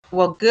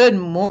Well, good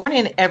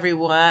morning,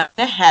 everyone.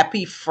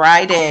 Happy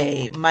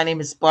Friday. My name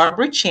is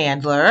Barbara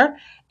Chandler,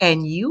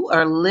 and you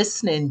are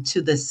listening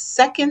to the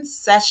second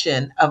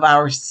session of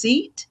our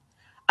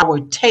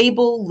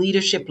Table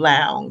Leadership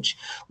Lounge.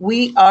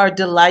 We are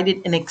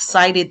delighted and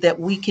excited that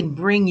we can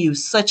bring you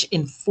such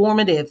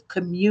informative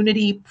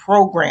community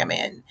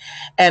programming.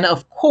 And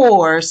of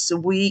course,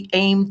 we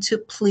aim to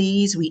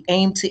please, we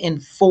aim to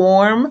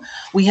inform.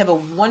 We have a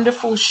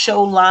wonderful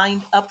show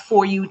lined up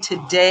for you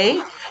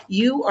today.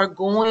 You are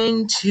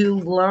going to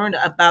learn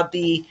about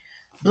the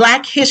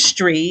Black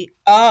history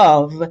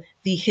of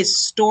the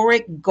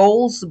historic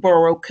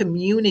Goldsboro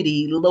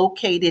community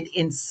located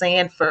in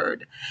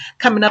Sanford.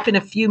 Coming up in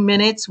a few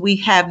minutes, we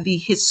have the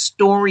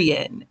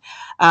historian,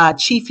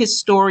 Chief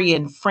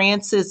Historian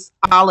Francis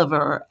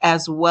Oliver,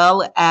 as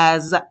well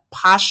as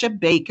Pasha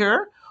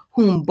Baker,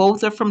 whom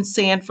both are from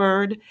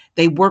Sanford.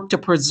 They work to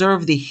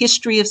preserve the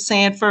history of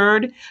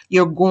Sanford.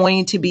 You're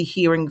going to be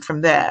hearing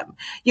from them.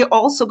 You're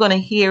also going to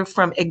hear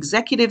from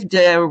Executive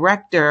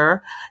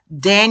Director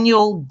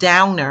Daniel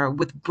Downer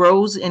with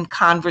Bros in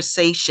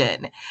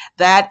Conversation.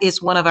 That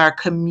is one of our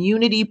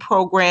community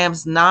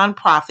programs,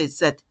 nonprofits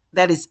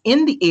that is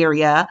in the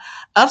area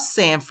of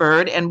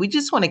Sanford, and we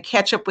just want to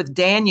catch up with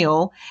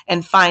Daniel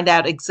and find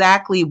out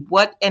exactly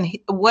what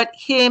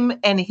him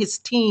and his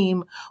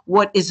team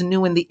what is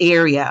new in the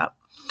area.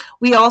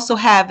 We also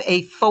have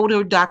a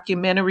photo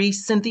documentary,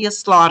 Cynthia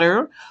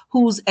Slaughter,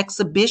 whose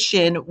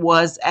exhibition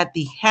was at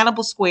the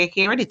Hannibal Square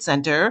Heritage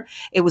Center.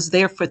 It was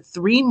there for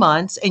 3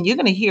 months, and you're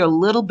going to hear a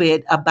little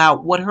bit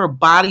about what her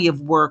body of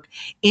work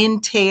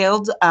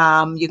entailed.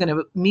 You're going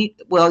to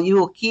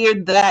you'll hear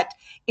that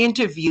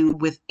interview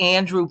with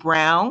Andrew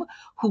Brown,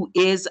 who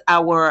is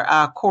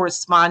our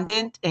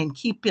correspondent and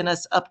keeping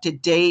us up to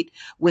date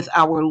with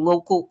our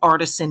local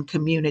artisan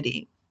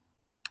community.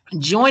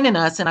 Joining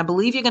us, and I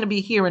believe you're going to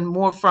be hearing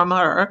more from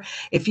her.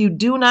 If you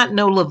do not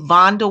know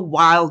LaVonda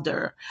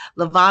Wilder,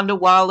 LaVonda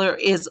Wilder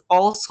is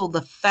also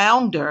the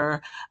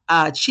founder,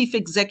 Chief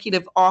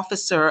Executive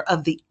Officer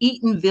of the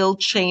Eatonville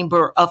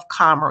Chamber of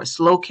Commerce,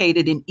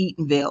 located in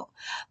Eatonville.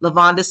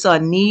 LaVonda saw a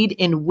need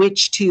in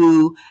which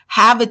to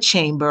have a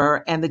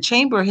chamber, and the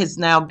chamber has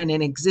now been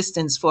in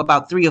existence for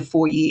about 3 or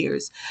 4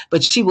 years.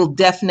 But she will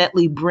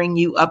definitely bring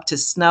you up to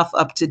snuff,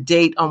 up to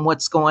date on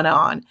what's going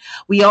on.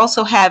 We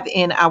also have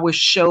in our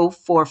show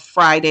for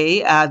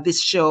Friday,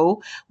 this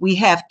show, we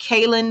have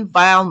Kaylin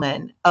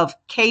Vileman of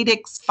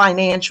Cadix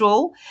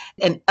Financial,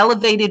 an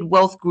elevated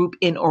wealth group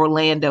in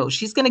Orlando.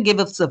 She's going to give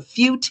us a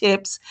few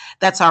tips.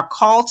 That's our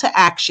call to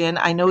action.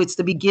 I know it's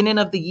the beginning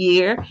of the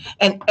year,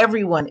 and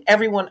everyone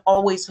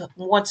always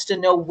wants to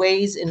know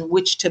ways in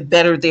which to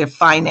better their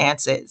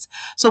finances.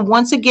 So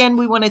once again,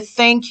 we want to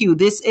thank you.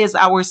 This is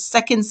our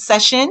second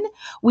session.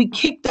 We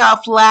kicked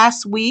off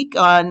last week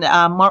on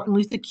Martin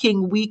Luther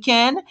King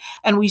weekend,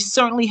 and we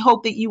certainly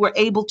hope that you were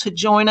able to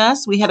join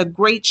us. We had a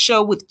great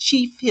show with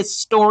Chief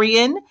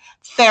Historian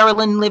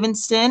Farrellyn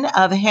Livingston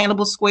of the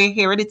Hannibal Square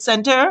Heritage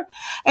Center.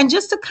 And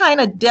just to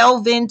kind of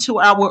delve into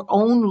our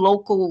own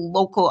local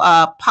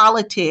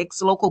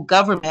politics, local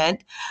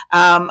government,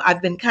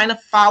 I've been kind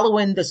of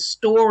following the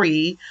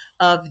story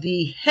of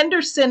the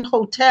Henderson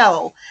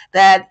Hotel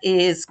that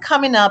is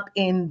coming up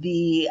in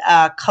the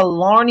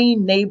Killarney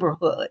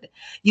neighborhood.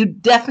 You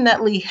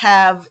definitely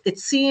have, it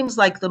seems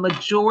like the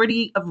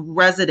majority of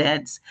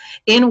residents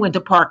in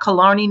Winter Park,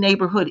 Killarney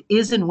neighborhood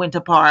is in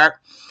Winter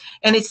Park,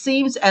 and it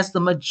seems as the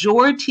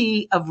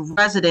majority of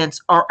residents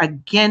are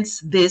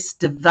against this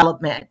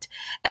development.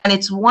 And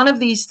it's one of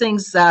these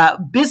things,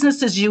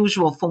 business as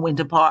usual for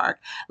Winter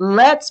Park.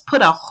 Let's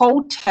put a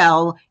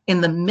hotel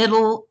in the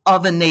middle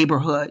of a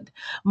neighborhood.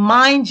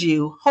 Mind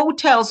you,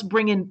 hotels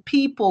bring in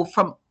people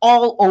from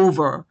all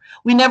over.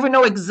 We never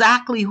know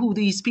exactly who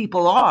these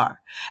people are.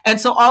 And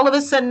so all of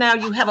a sudden now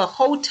you have a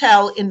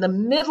hotel in the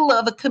middle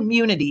of a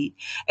community,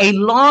 a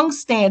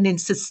long-standing,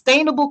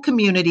 sustainable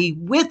community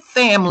with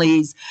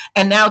families,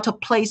 and now to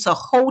place a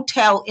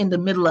hotel in the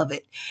middle of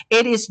it.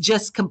 It is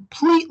just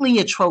completely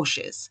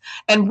atrocious.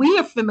 And we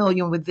are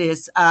familiar with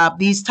these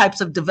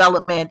types of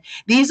development.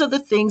 These are the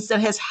things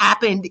that has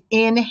happened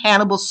in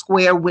Hannibal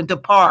Square, Winter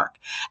Park.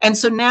 And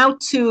so now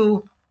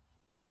to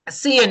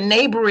see a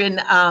neighboring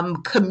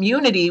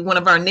community, one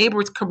of our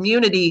neighbors'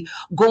 community,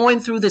 going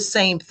through the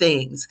same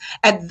things.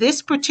 At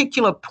this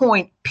particular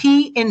point,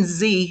 P and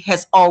Z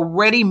has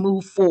already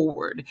moved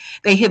forward.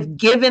 They have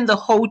given the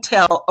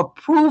hotel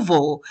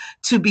approval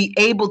to be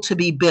able to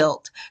be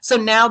built. So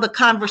now the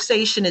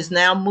conversation is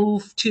now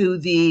moved to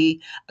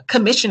the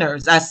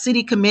commissioners, our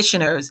city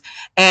commissioners,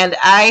 and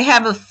I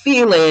have a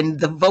feeling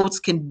the votes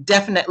can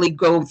definitely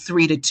go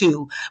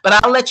 3-2.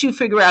 But I'll let you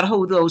figure out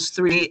who those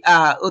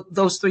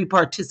three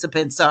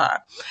participants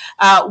are.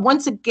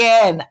 Once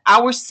again,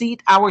 our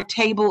seat, our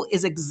table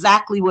is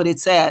exactly what it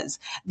says.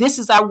 This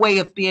is our way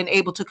of being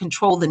able to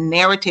control the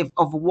narrative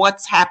of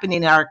what's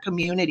happening in our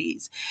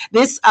communities.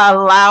 This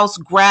allows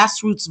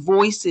grassroots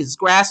voices,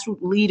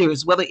 grassroots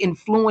leaders, whether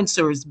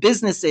influencers,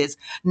 businesses,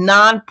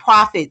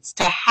 nonprofits,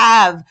 to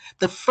have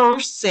the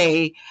first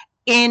say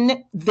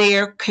in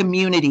their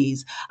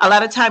communities. A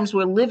lot of times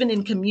we're living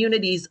in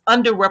communities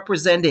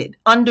underrepresented,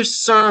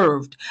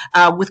 underserved,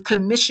 with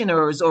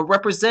commissioners or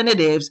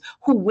representatives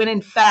who, when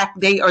in fact,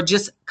 they are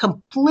just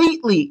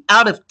completely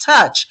out of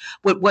touch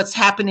with what's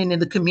happening in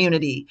the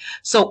community.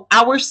 So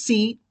our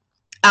seat,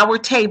 our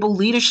table,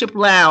 Leadership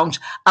Lounge,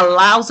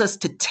 allows us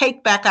to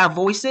take back our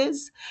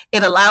voices.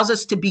 It allows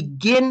us to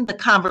begin the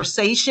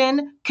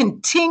conversation,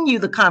 continue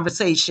the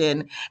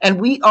conversation, and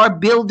we are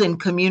building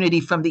community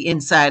from the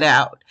inside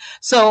out.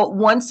 So,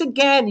 once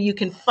again, you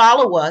can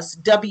follow us,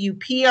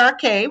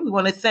 WPRK. We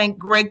want to thank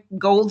Greg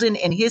Golden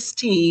and his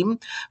team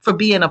for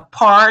being a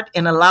part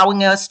and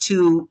allowing us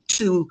to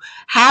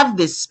have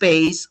this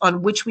space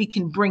on which we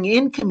can bring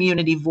in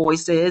community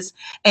voices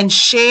and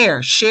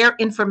share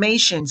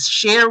information,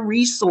 share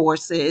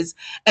resources,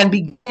 and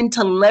begin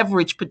to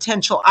leverage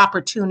potential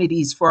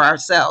opportunities for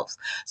ourselves.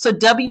 So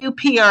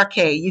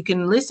WPRK, you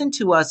can listen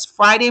to us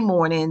Friday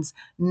mornings,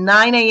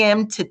 9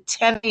 a.m. to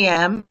 10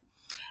 a.m.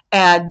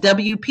 At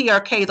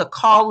WPRK, the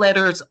call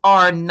letters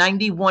are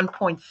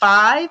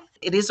 91.5.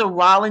 It is a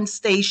Rollins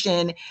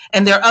station,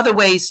 and there are other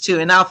ways too,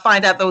 and I'll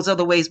find out those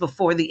other ways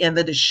before the end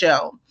of the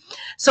show.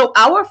 So,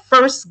 our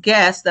first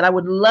guest that I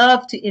would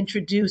love to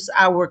introduce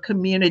our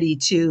community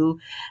to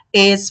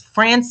is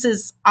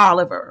Frances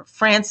Oliver.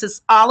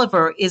 Frances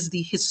Oliver is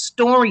the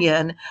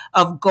historian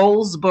of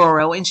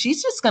Goldsboro, and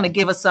she's just going to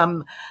give us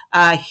some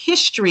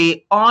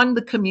history on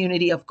the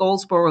community of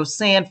Goldsboro,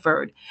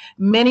 Sanford.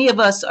 Many of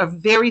us are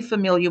very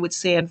familiar with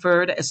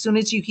Sanford. As soon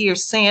as you hear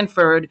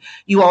Sanford,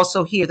 you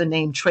also hear the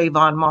name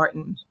Trayvon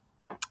Martin.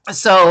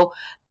 So,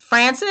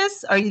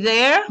 Frances, are you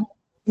there?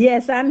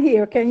 Yes, I'm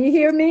here. Can you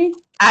hear me?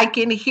 I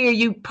can hear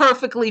you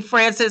perfectly,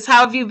 Frances.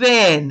 How have you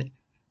been?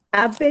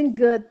 I've been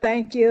good,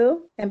 thank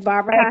you. And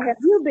Barbara, how have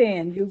you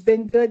been? You've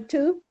been good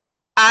too?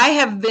 I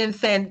have been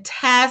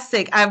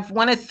fantastic. I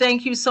want to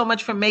thank you so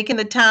much for making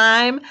the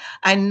time.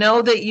 I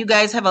know that you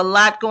guys have a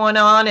lot going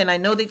on, and I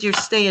know that you're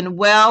staying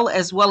well,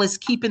 as well as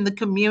keeping the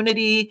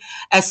community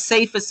as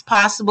safe as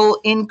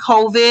possible in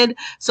COVID.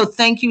 So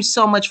thank you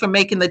so much for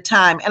making the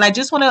time. And I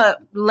just want to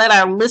let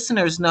our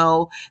listeners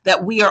know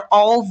that we are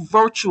all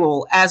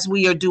virtual as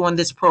we are doing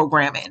this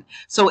programming.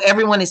 So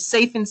everyone is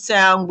safe and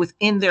sound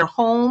within their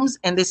homes,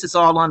 and this is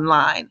all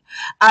online.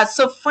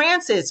 So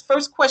Frances,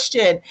 first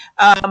question.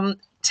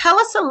 Tell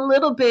us a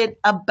little bit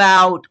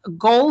about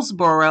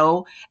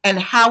Goldsboro and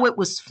how it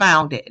was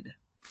founded.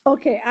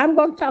 Okay, I'm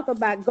going to talk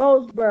about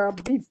Goldsboro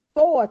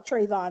before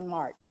Trayvon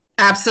Martin.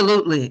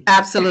 Absolutely.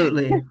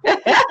 Absolutely.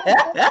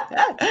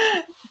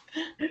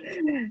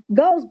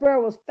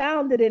 Goldsboro was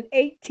founded in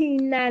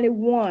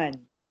 1891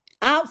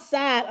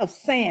 outside of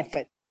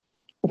Sanford.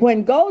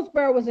 When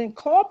Goldsboro was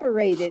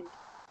incorporated,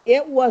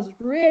 it was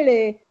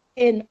really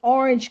in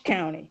Orange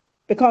County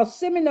because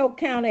Seminole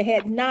County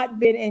had not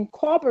been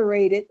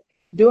incorporated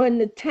during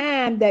the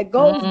time that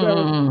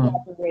Goldsboro was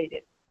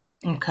incorporated.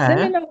 Okay.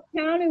 Seminole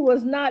County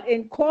was not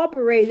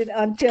incorporated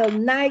until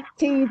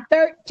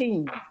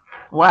 1913.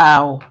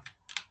 Wow.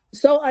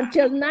 So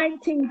until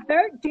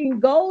 1913,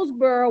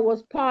 Goldsboro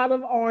was part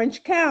of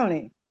Orange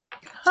County.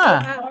 So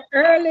Huh.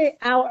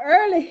 our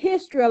early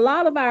history, a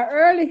lot of our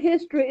early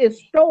history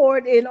is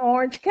stored in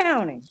Orange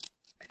County.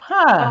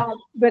 Huh.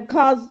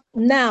 Because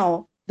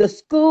now the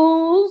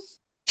schools,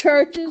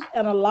 churches,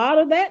 and a lot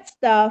of that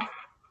stuff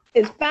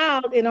is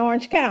filed in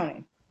Orange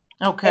County.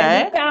 And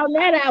Okay. we found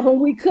that out when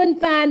we couldn't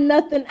find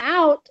nothing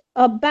out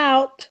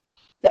about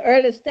the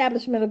early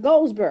establishment of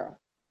Goldsboro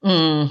because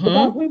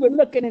Mm-hmm. we were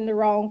looking in the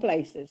wrong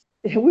places.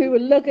 We were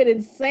looking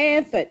in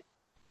Sanford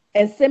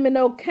and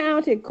Seminole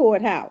County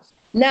Courthouse.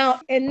 Now,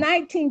 in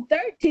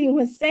 1913,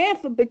 when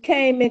Sanford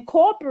became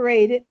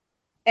incorporated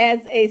as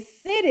a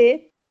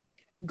city,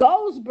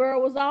 Goldsboro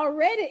was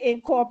already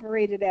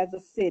incorporated as a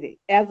city,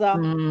 as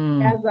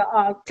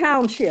a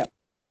township.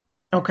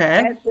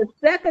 Okay. As the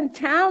second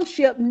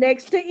township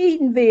next to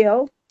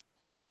Eatonville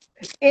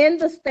in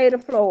the state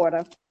of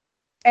Florida,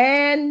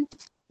 and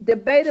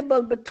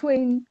debatable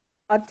between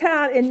a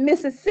town in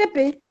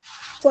Mississippi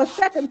for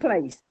second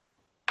place.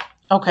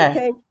 Okay.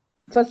 Okay,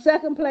 for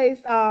second place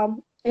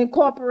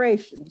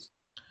incorporations.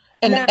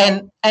 And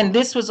Now, and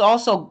this was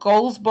also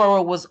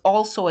Goldsboro was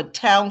also a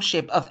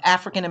township of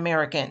African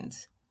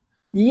Americans.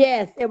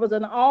 yes, it was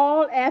an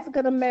all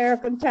African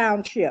American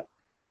township,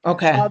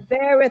 Okay. a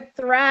very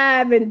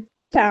thriving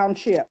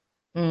township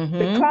Mm-hmm.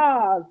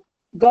 because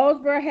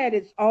Goldsboro had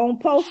its own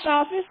post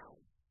office,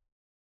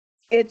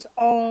 its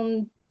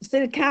own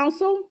city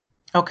council,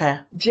 Okay.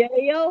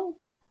 jail,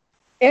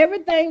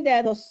 everything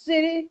that a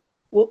city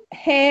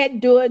had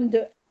during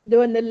the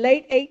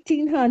late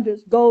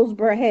 1800s.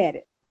 Goldsboro had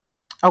it,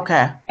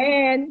 Okay.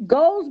 and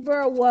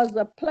Goldsboro was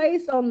a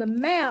place on the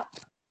map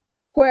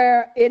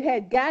where it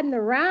had gotten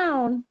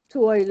around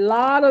to a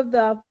lot of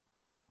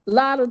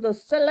the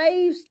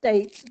slave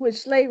states, which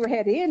slavery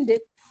had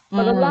ended,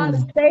 but a lot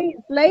of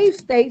slave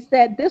states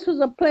that this was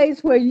a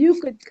place where you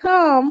could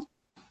come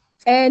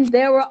and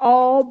they were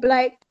all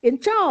black in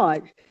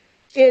charge.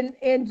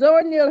 In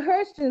Zora Neale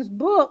Hurston's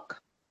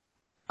book,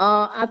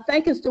 I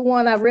think it's the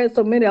one I've read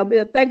so many of.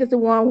 I think it's the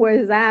one where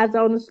his eyes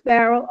on the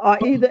sparrow, or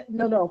either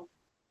no.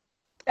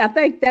 I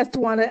think that's the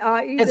one that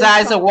His either it's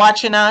eyes are called.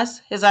 watching us.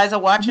 His eyes are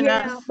watching Yeah,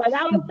 us. but I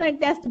don't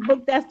think that's the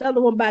book. That's the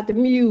other one about the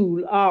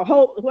mule.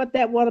 Hope what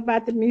that one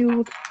about the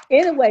mule.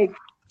 Anyway,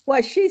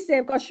 what she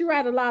said because she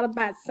write a lot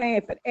about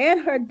Sanford,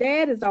 and her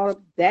dad is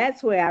on.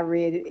 That's where I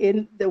read it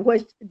in the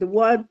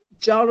one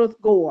Jonas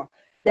Gore.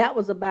 That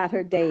was about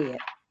her dad.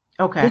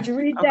 Okay. Did you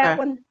read that Okay.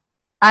 one?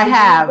 I Did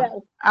you read have. that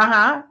one?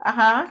 Uh-huh.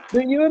 Uh-huh.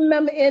 Do you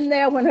remember in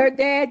there when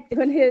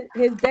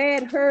his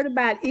dad heard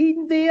about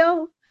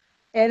Edenville,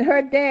 and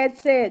her dad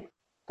said,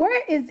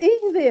 "Where is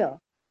Edenville?"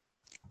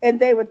 And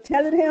they were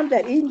telling him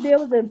that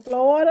Edenville was in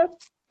Florida,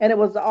 and it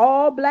was an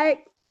all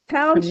black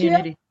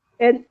township. Community.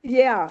 And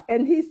yeah,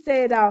 and he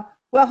said,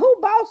 "Well, who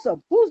boss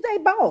them? Who's they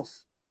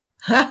boss?"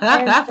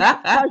 And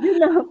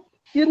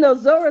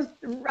because Zora's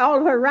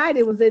all her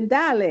writing was in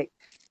dialect,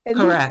 and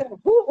he said, Correct.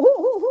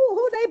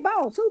 "Who they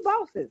boss? Who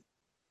bosses?"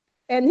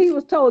 And he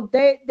was told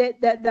they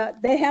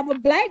have a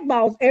black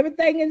boss.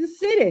 Everything in the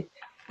city,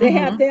 they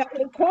have Mm-hmm. their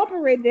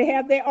incorporated. They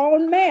have their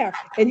own mayor.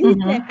 And he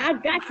said, Mm-hmm. "I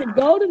got to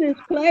go to this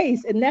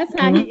place," and that's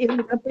how Mm-hmm. he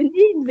ended up in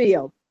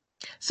Edenville.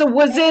 So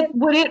was it,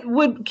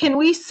 And can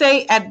we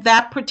say at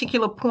that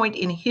particular point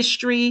in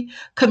history,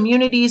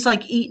 communities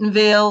like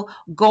Eatonville,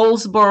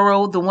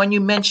 Goldsboro, the one you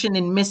mentioned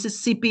in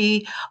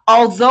Mississippi,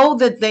 although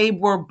that they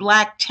were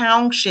black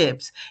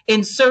townships,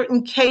 in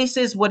certain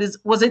cases,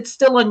 was it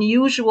still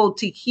unusual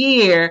to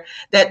hear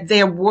that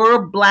there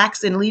were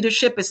blacks in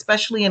leadership,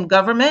 especially in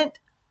government?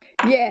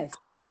 yes,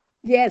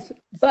 yes,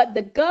 but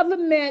the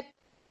government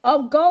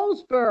of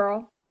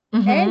Goldsboro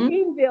and Mm-hmm.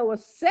 Edenville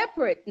was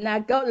separate.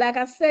 Now, like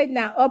I said,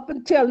 now up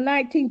until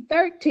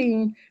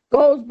 1913,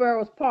 Goldsboro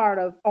was part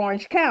of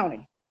Orange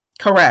County.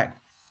 Correct.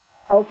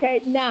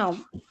 Okay, now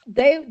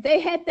they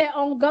had their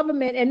own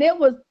government, and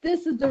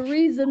this is the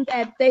reason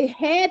that they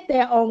had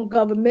their own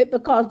government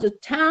because the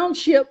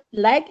township,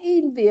 like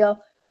Edenville,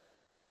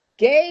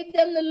 gave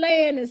them the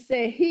land and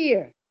said,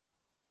 "Here,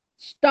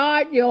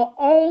 start your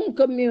own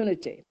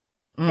community."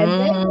 And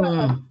they were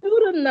Mm.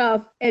 astute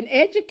enough and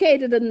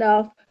educated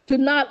enough to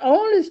not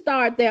only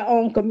start their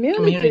own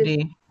communities,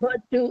 Community. but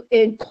to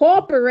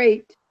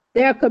incorporate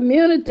their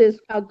communities,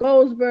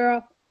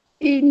 Goldsboro,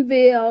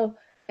 Edenville,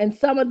 and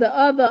some of the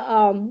other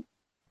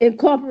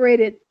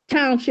incorporated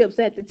townships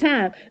at the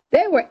time.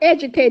 They were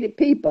educated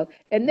people,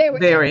 and they were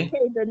Very.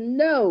 educated to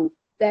know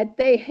that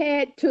they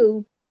had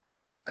to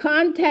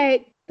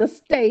contact the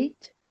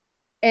state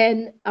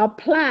and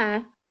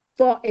apply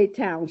for a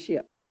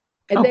township,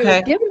 and they were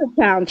Okay. given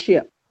a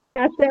township.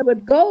 I said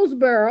with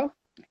Goldsboro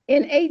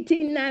in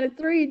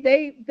 1893,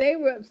 they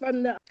were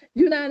from the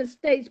United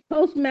States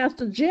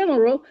Postmaster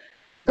General.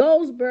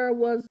 Goldsboro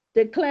was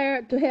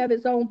declared to have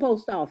its own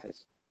post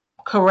office.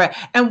 Correct.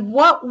 And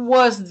what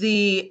was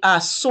the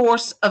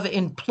source of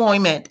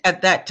employment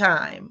at that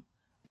time?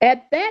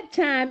 At that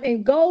time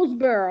in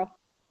Goldsboro,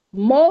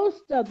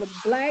 most of the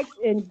blacks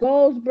in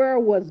Goldsboro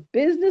was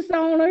business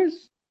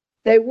owners.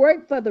 They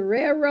worked for the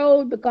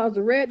railroad because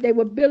they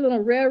were building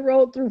a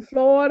railroad through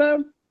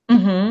Florida.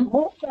 Mm-hmm.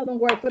 Most of them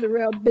worked for the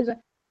rail business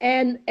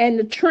and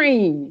the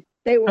train.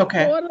 They were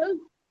Okay. porters.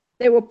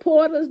 They were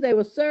porters. They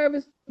were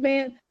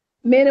servicemen,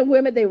 men and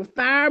women. They were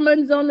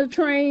firemen on the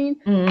train,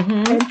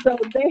 Mm-hmm. and so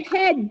they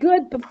had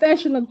good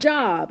professional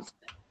jobs.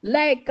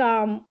 Like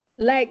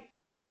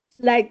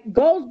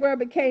Goldsboro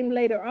became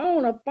later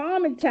on a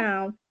farming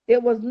town.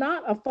 It was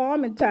not a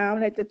farming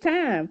town at the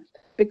time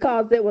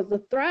because there was a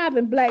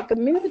thriving black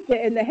community,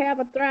 and to have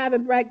a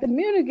thriving black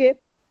community,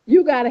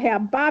 you got to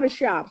have barber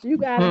shops, you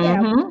got to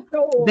have Mm-hmm.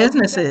 stores,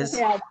 you got to Businesses.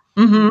 have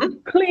Mm-hmm.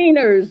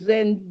 cleaners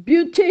and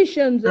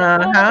beauticians, and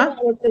all of Uh-huh.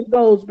 that was in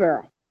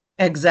Goldsboro.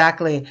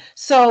 Exactly.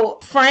 So,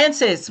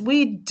 Francis,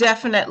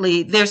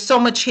 there's so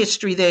much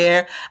history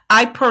there.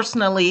 I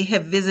personally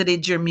have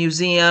visited your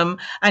museum.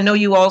 I know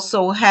you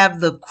also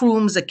have the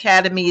Crooms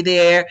Academy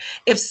there.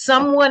 If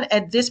someone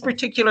at this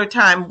particular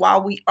time,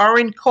 while we are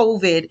in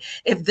COVID,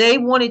 if they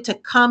wanted to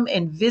come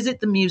and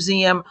visit the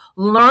museum,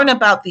 learn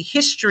about the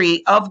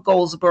history of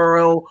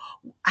Goldsboro,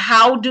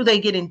 how do they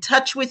get in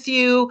touch with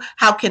you?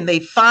 How can they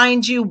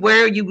find you?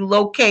 Where are you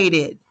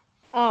located?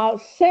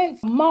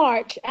 Since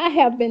March, I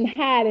have been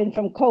hiding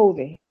from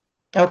COVID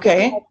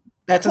because Okay.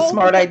 That's a COVID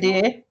smart hit my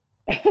idea.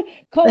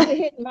 COVID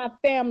hit my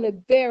family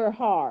very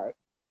hard.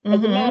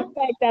 As a matter Mm-hmm. of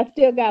fact, I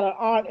still got an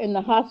aunt in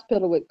the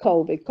hospital with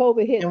COVID.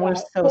 COVID hit And we're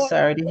so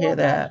sorry to hear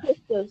that.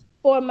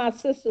 four of my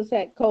sisters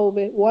had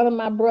COVID. One of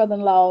my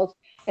brother-in-laws,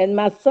 and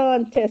my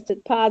son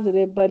tested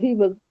positive, but he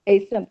was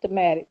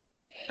asymptomatic.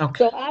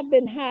 Okay. So I've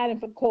been hiding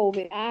for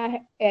COVID.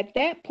 At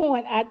that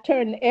point I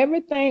turned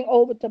everything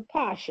over to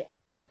Pasha.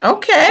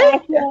 Okay.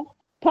 Pasha,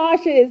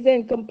 Pasha is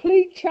in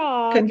complete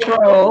charge of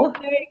Control.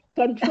 everything,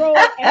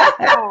 control and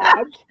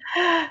charge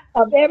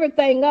of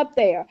everything up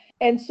there.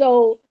 And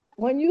so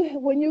when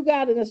you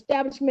got an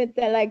establishment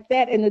that like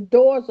that and the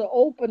doors are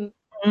open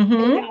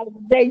 8 hours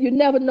Mm-hmm. a day, you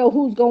never know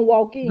who's gonna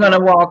walk Gonna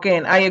in. walk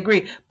in. I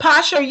agree.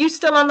 Pasha, are you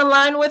still on the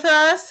line with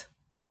us?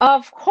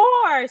 Of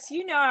course,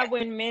 I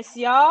wouldn't miss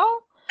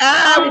y'all.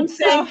 So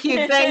Thank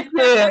you. Thank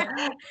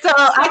you. So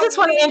I so just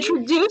want to we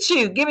introduce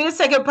you. Give me a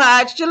second,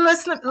 Podge. Just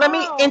listen, let me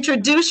oh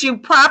introduce you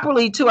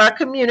properly to our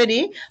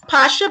community.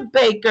 Pasha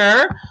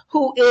Baker,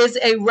 who is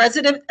a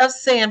resident of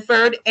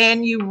Sanford,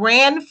 and you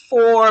ran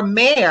for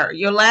mayor.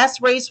 Your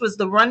last race was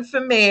the run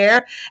for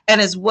mayor, and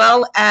as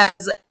well as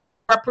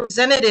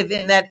representative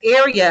in that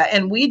area.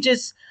 And we're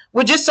just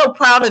so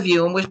proud of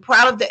you, and we're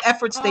proud of the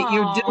efforts that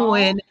you're oh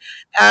doing.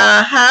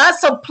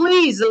 So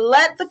please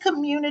let the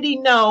community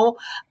know,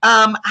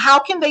 how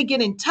can they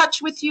get in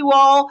touch with you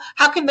all?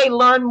 How can they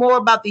learn more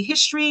about the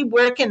history?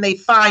 Where can they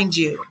find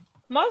you?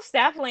 Most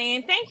definitely.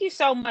 And thank you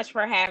so much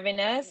for having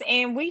us.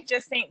 And we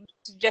just think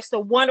it's just a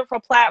wonderful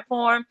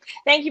platform.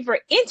 Thank you for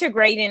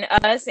integrating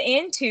us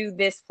into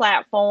this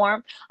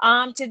platform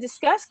to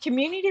discuss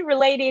community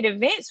related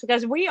events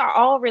because we are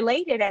all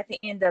related at the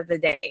end of the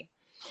day.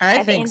 I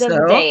At the think end of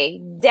the so.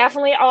 day,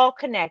 definitely all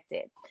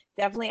connected.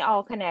 Definitely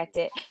all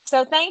connected.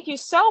 So thank you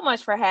so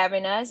much for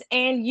having us.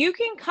 And you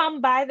can come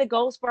by the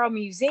Goldsboro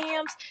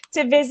Museums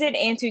to visit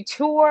and to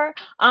tour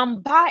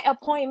by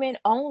appointment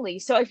only.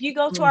 So if you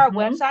go to our Mhm.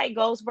 website,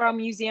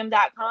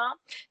 goldsboromuseum.com,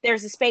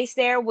 there's a space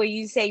there where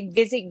you say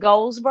visit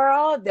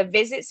Goldsboro, the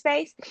visit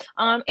space.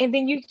 And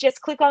then you just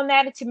click on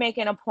that to make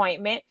an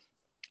appointment,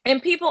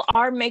 and people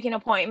are making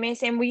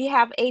appointments, and we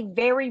have a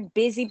very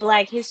busy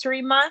Black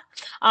History Month.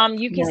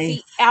 You can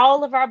see Nice.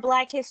 all of our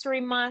Black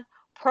History Month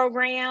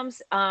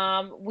programs.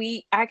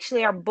 We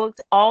actually are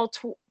booked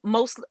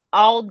most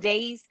all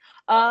days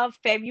of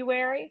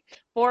February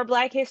for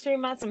Black History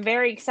Month. Some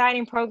very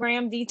exciting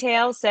program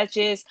details, such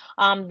as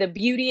the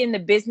beauty and the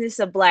business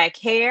of Black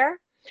hair.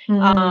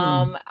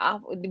 Mm,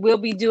 We'll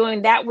be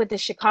doing that with the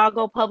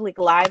Chicago Public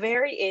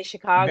Library in very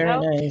Chicago.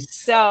 nice.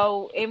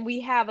 So, and we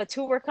have a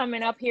tour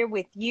coming up here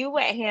with you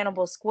at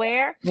Hannibal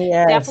Square.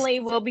 Yes. Definitely,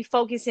 we'll be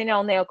focusing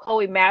on the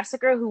Ocoee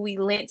Massacre, who we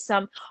lent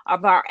some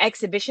of our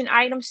exhibition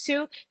items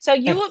to. So,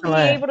 you will be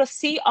Excellent. able to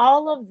see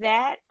all of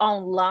that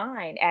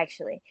online,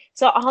 actually.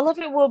 So, all of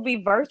it will be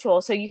virtual.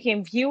 So, you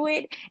can view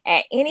it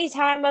at any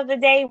time of the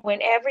day,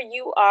 whenever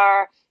you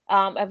are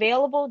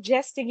available,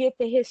 just to get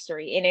the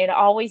history, and it'll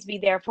always be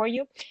there for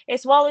you,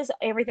 as well as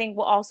everything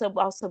will also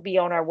be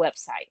on our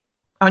website.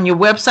 On your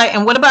website.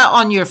 And what about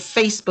on your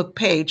Facebook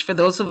page for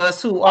those of us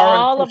who are on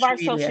All of social our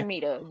social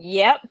media? media.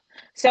 Yep.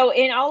 So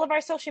in all of our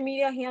social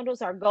media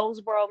handles are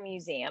Goldsboro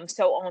Museum.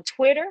 So on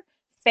Twitter,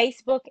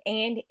 Facebook,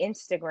 and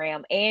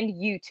Instagram and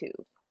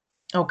YouTube.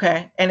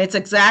 Okay. And it's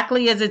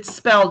exactly as it's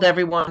spelled,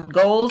 everyone.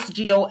 Golds,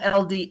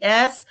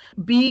 Golds,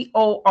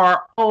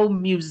 Boro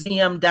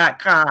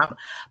museum.com.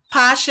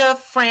 Pasha,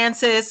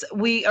 Francis,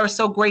 we are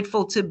so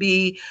grateful to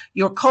be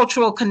your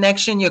cultural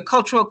connection, your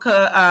cultural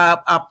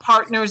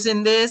partners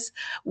in this.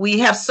 We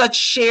have such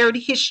shared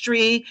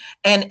history.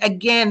 And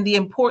again, the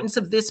importance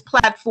of this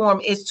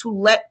platform is to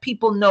let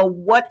people know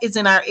what is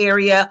in our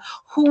area,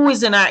 who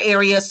is in our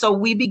area, so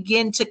we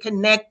begin to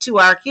connect to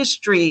our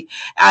history.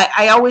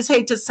 I always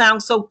hate to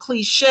sound so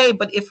cliche,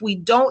 but if we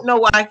don't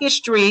know our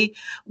history,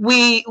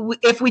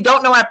 if we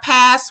don't know our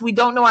past, we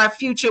don't know our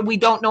future, we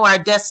don't know our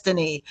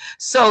destiny.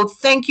 So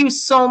thank you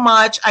so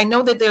much. I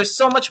know that there's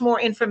so much more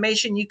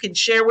information you can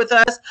share with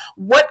us.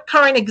 What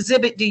current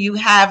exhibit do you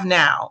have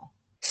now?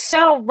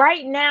 So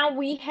right now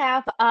we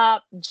have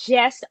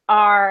just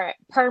our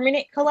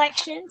permanent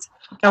collections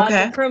of the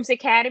Okay. Crooms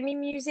Academy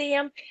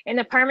Museum and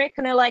the permanent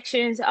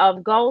collections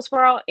of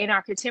Goldsboro and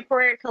our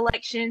contemporary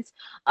collections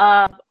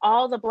of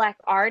all the Black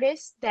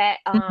artists that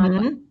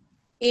Mhm.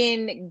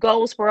 in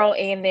Goldsboro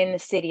and in the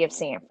city of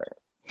Sanford.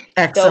 Those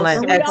Excellent.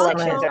 and three we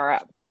collections Excellent. also are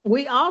up.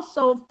 we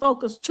also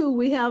focus too.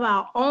 We have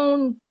our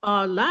own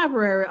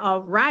library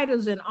of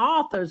writers and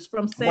authors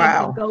from Sanford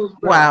and Wow.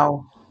 Goldsboro.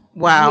 Wow.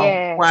 Wow.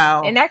 Yes.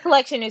 Wow. And that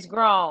collection is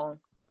grown.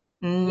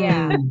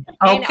 Yeah. And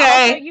also,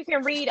 Okay. you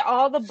can read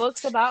all the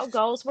books about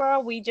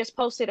Goldsboro. We just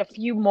posted a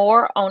few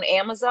more on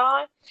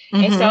Amazon.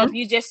 And so, if Hmm.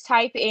 you just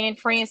type in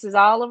Francis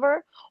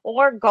Oliver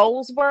or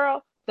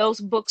Goldsboro, those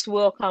books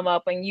will come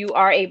up and you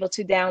are able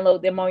to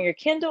download them on your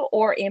Kindle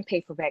or in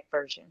paperback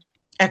version.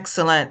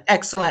 Excellent.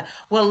 Excellent.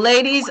 Well,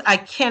 ladies, I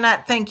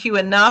cannot thank you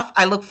enough.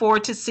 I look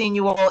forward to seeing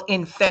you all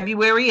in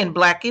February in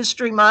Black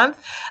History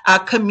Month.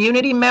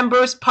 Community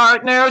members,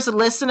 partners,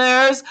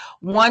 listeners,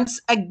 once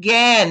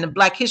again,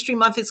 Black History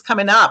Month is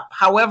coming up.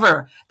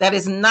 However, that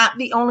is not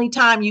the only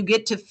time you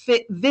get to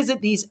visit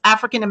these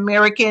African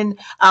American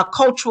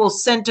cultural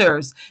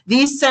centers.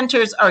 These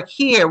centers are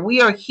here.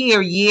 We are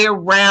here year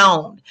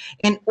round.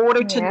 In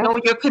order to Yep. know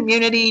your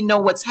community, know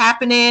what's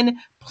happening,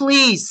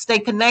 please stay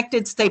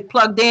connected, stay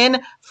plugged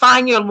in,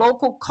 find your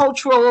local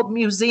cultural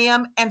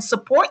museum and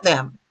support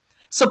them.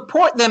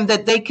 Support them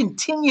that they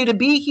continue to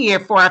be here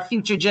for our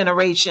future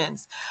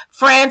generations.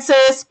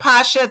 Francis,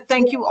 Pasha,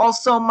 thank you all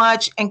so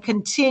much and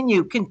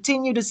continue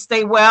to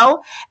stay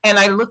well. And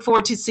I look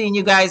forward to seeing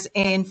you guys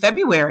in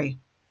February.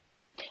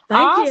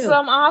 Thank you.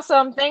 Awesome.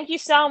 Awesome. Thank you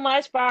so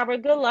much, Barbara.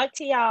 Good luck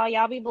to y'all.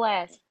 Y'all be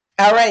blessed.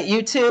 All right,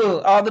 you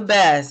too. All the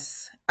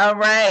best. All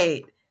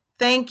right.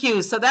 Thank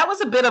you. So that was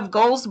a bit of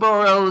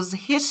Goldsboro's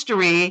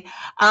history.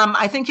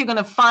 I think you're going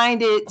to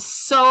find it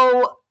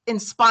so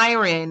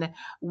inspiring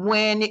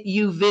when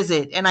you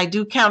visit. And I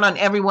do count on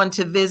everyone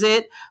to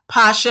visit.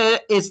 Pasha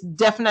is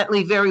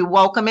definitely very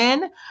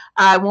welcoming.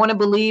 I want to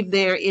believe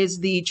there is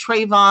the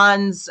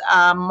Trayvon's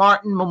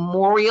Martin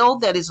Memorial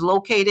that is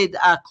located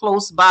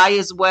close by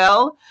as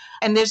well.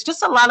 And there's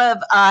just a lot of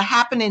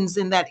happenings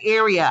in that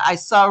area. I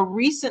saw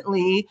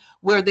recently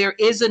where there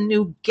is a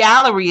new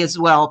gallery as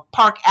well,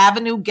 Park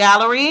Avenue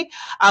Gallery.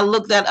 I'll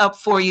look that up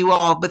for you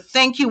all. But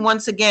thank you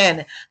once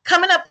again.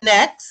 Coming up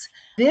next,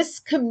 this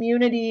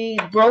community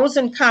Bros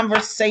in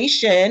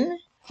Conversation,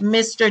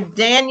 Mr.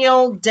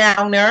 Daniel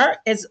Downer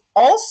is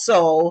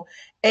also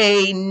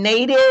a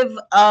native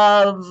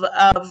of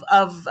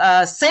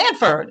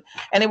Sanford.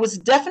 And it was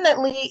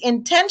definitely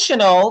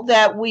intentional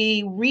that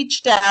we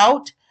reached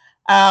out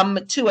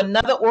to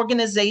another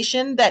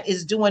organization that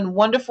is doing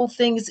wonderful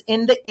things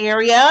in the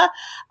area.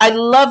 I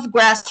love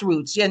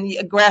grassroots and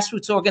a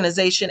grassroots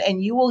organization,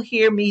 and you will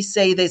hear me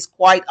say this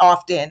quite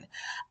often.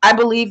 I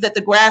believe that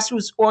the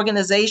grassroots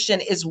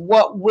organization is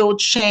what will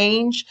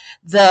change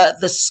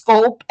the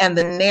scope and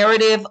the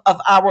narrative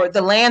of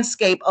the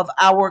landscape of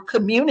our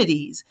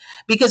communities.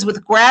 Because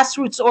with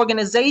grassroots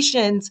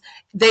organizations,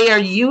 they are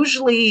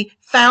usually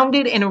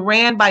founded and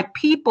ran by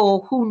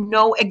people who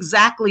know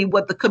exactly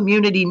what the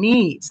community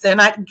needs. They're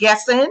not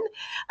guessing.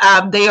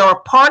 They are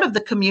a part of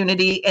the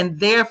community, and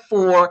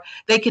therefore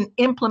they can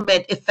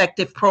implement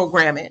effective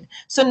programming.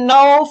 So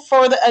no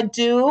further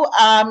ado,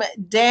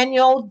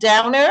 Daniel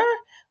Downer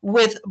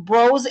with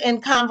Bros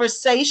in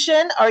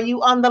Conversation. Are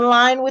you on the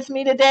line with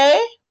me today?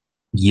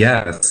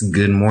 Yes.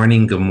 Good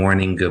morning. Good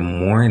morning. Good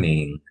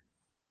morning.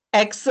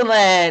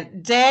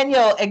 Excellent.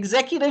 Daniel,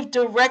 Executive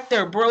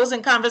Director, Bros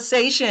in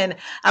Conversation.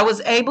 I was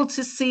able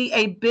to see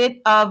a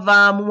bit of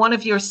one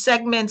of your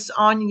segments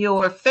on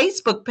your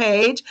Facebook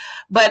page,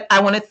 but I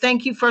want to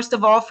thank you, first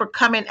of all, for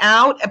coming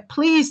out. And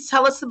please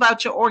tell us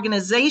about your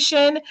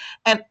organization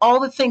and all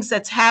the things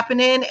that's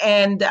happening,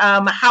 and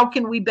how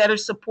can we better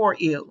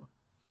support you?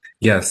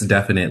 Yes,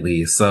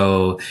 definitely.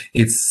 So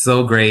it's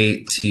so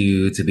great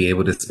to be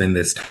able to spend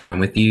this time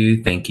with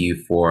you. Thank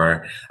you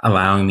for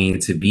allowing me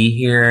to be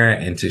here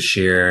and to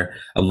share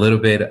a little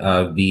bit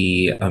of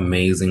the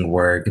amazing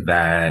work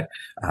that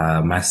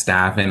my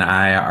staff and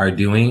I are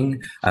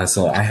doing.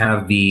 So I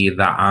have the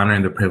honor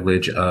and the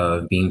privilege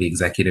of being the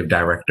executive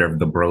director of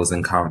the Bros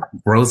in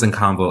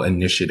Convo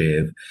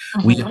initiative.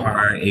 Mm-hmm. We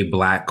are a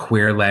Black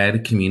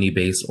queer-led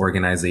community-based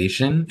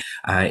organization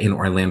in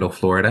Orlando,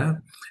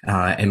 Florida.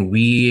 And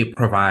we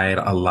provide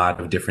a lot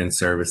of different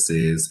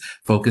services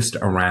focused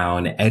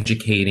around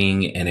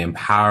educating and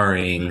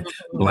empowering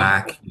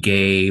Black,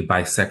 gay,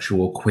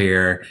 bisexual,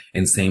 queer,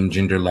 and same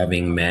gender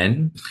loving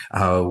men.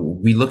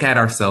 We look at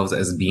ourselves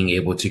as being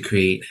able to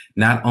create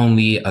not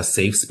only a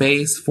safe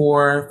space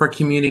for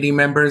community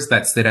members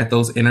that sit at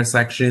those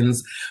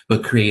intersections,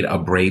 but create a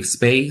brave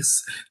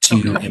space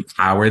to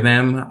empower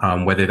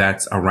them, whether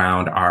that's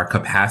around our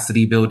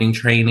capacity building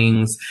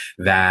trainings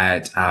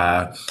that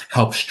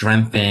help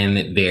strengthen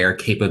their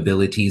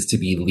capabilities to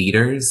be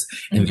leaders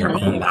in their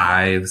own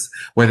lives,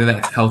 whether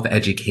that's health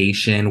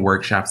education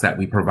workshops that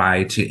we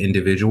provide to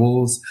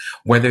individuals,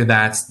 whether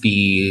that's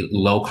the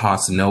low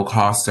cost, no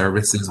cost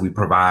services we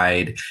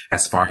provide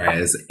as far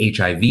as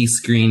HIV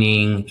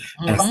screening,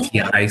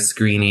 STI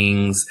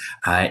screenings,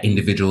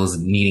 individuals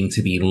needing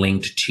to be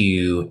linked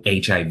to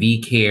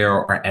HIV care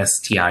or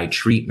STI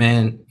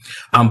treatment,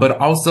 but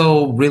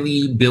also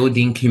really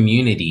building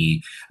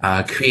community,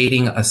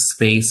 creating a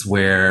space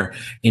where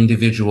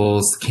individuals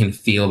can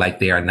feel like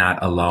they are not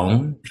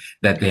alone,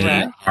 that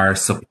they are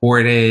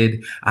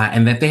supported,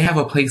 and that they have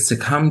a place to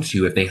come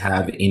to if they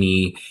have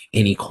any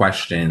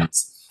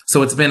questions.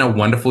 So it's been a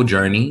wonderful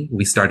journey.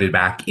 We started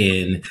back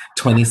in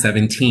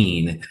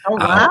 2017. Oh,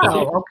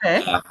 wow.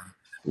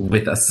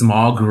 With a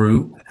small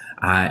group.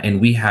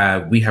 And we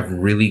have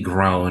really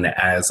grown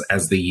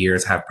as the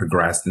years have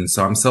progressed. And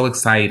so I'm so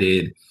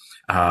excited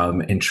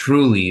and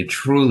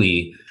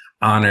truly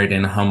honored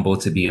and humbled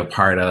to be a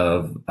part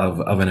of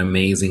an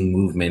amazing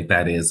movement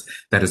that is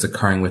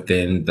occurring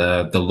within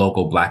the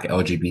local Black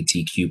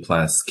LGBTQ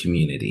plus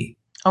community.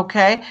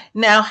 Okay.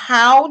 Now,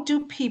 how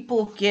do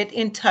people get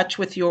in touch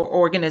with your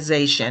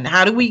organization?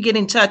 How do we get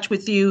in touch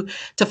with you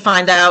to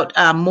find out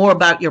more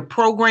about your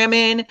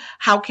programming?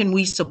 How can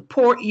we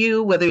support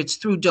you, whether it's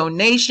through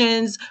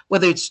donations,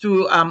 whether it's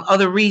through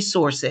other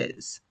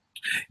resources?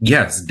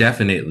 Yes,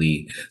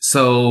 definitely.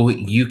 So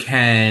you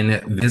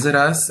can visit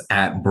us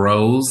at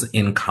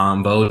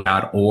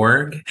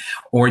brosinconvo.org,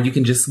 or you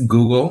can just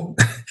Google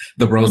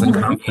the Bros in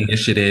Convo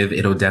initiative.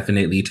 It'll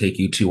definitely take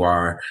you to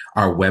our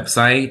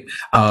website.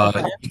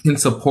 You can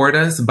support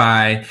us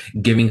by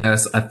giving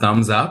us a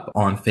thumbs up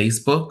on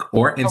Facebook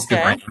or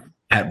Instagram.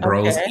 At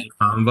Bros in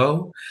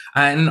Convo.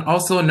 And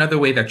also another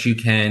way that you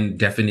can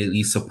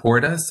definitely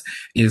support us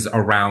is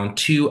around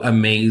two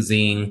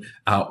amazing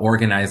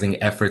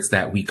organizing efforts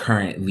that we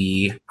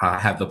currently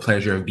have the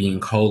pleasure of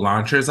being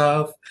co-launchers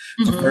of.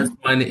 The first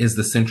one is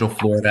the Central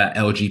Florida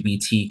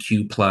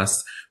LGBTQ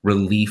plus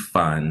Relief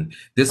Fund.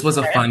 This was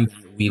a Okay. fund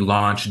we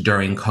launched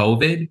during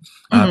COVID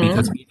Mhm.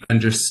 because we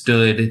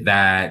understood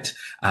that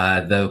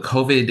the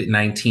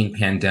COVID-19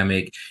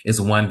 pandemic is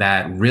one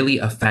that really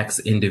affects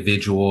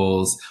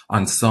individuals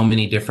on so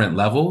many different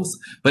levels,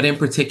 but in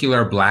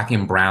particular, Black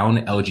and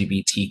Brown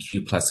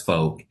LGBTQ plus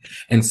folk.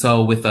 And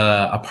so with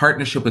a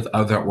partnership with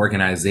other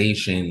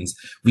organizations,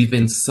 we've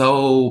been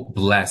so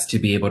blessed to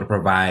be able to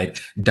provide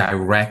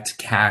direct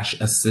cash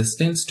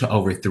assistance to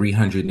over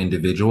 300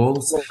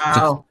 individuals to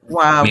Wow.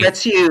 Wow.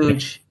 That's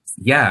huge.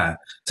 yeah,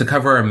 to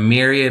cover a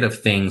myriad of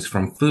things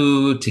from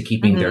food to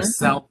keeping their Mhm.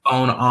 cell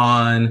phone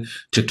on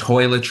to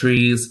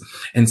toiletries.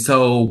 And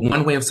so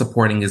one way of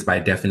supporting is by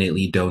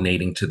definitely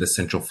donating to the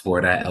Central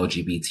Florida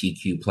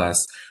LGBTQ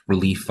plus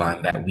relief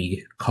fund that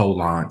we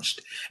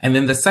co-launched. And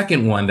then the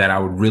second one that I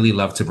would really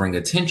love to bring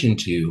attention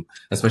to,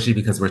 especially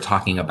because we're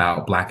talking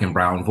about Black and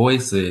Brown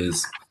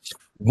voices,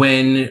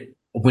 when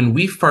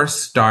we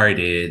first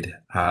started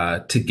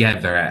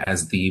together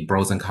as the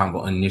Bros and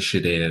Convo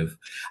Initiative,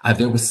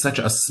 there was such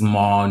a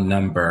small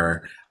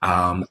number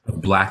of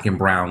Black and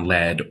Brown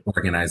led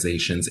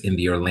organizations in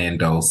the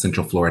Orlando,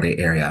 Central Florida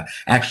area.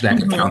 Actually, I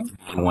could count Mhm.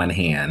 them on one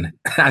hand.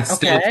 I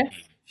still Okay.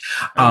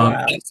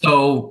 Wow. and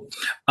so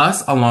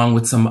us, along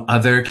with some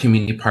other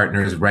community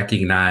partners,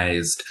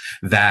 recognized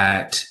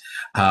that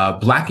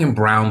Black and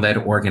Brown led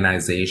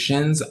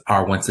organizations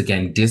are once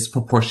again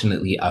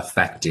disproportionately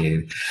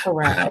affected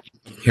Correct.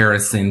 in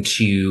comparison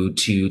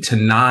to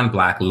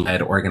non-Black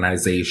led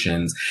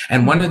organizations.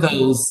 And one of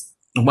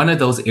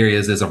those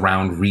areas is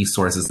around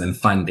resources and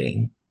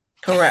funding.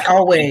 Correct.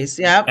 Always.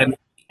 Yep.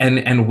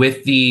 And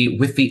with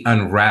the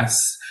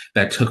unrest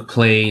that took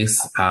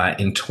place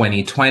in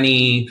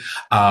 2020,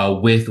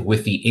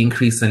 with the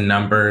increase in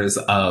numbers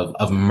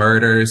of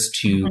murders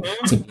to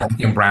Mhm. Black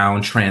and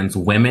Brown trans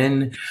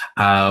women,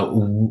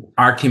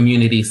 our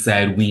community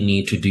said we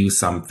need to do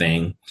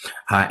something.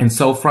 And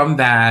so from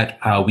that,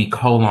 we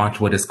co-launched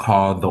what is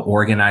called the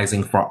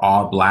Organizing for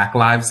All Black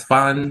Lives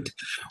Fund,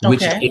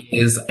 which Okay.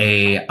 is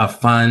a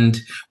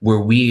fund where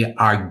we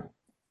are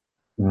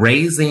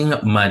raising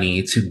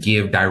money to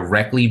give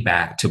directly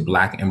back to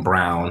Black and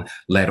Brown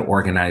led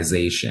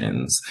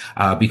organizations,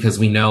 because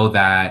we know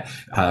that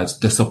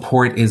the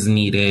support is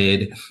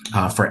needed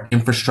for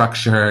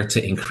infrastructure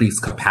to increase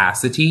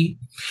capacity.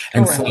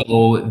 And Correct.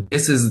 so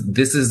this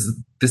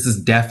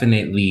is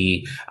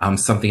definitely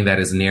something that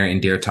is near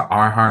and dear to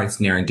our hearts,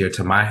 near and dear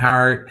to my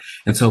heart.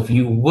 And so if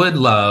you would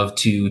love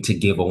to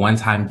give a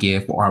one-time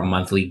gift or a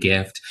monthly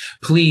gift,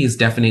 please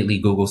definitely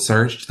Google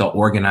search the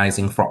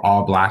Organizing for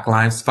All Black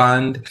Lives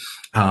Fund,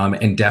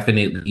 and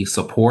definitely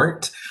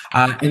support.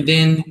 And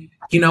then,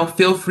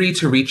 feel free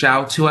to reach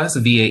out to us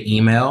via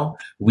email.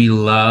 We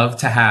love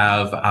to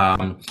have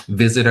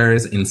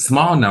visitors in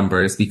small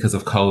numbers because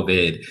of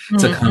COVID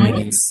to come in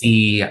Mhm. and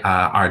see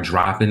our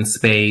drop-in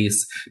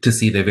space, to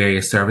see the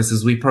various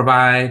services we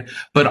provide.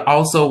 But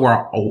also,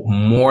 we're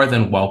more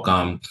than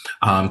welcome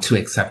to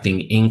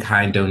accepting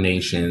in-kind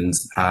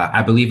donations.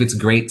 I believe it's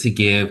great to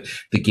give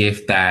the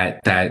gift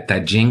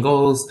that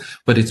jingles,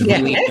 but it's Yeah.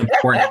 really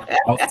important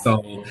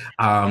also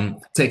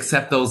to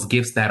accept those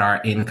gifts that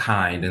are in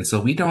kind. And so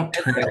we don't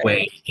That's turn right.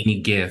 away any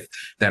gift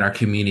that our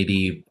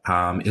community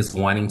is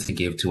wanting to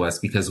give to us,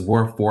 because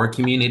we're for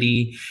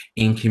community,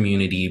 in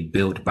community,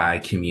 built by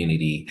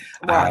community.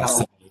 So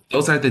Wow.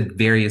 those are the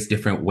various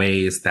different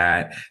ways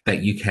that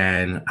you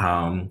can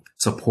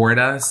support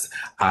us.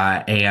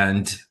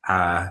 And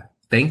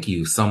thank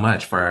you so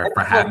much for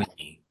having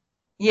me.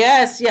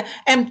 Yes, yeah,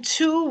 and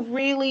two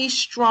really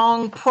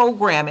strong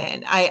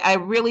programming. I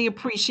really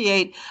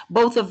appreciate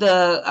both of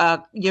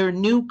the your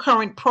new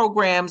current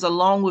programs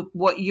along with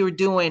what you're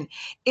doing.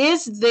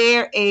 Is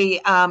there a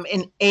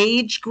an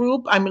age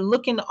group? I'm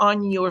looking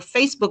on your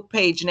Facebook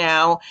page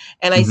now,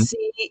 and I Mhm.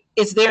 see,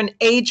 is there an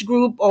age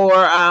group or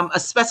a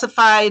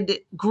specified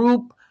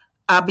group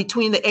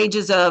between the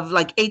ages of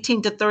like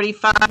 18 to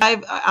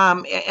 35?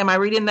 Am I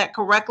reading that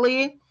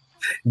correctly?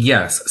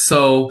 Yes.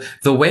 So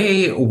the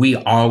way we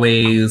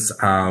always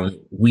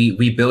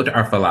we build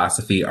our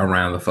philosophy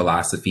around the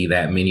philosophy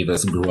that many of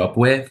us grew up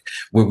with,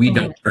 where we Mhm.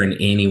 don't turn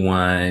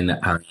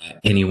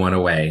anyone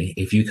away.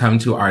 If you come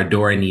to our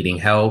door needing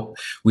help,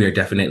 we are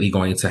definitely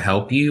going to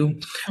help you.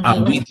 We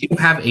Mhm. do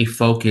have a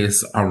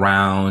focus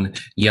around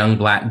young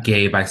Black,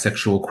 gay,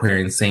 bisexual, queer,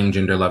 and same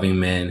gender loving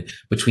men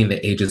between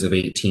the ages of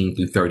 18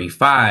 through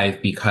 35,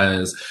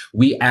 because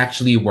we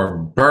actually were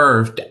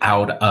birthed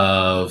out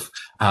of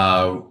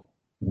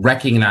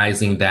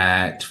recognizing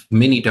that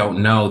many don't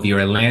know the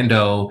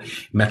Orlando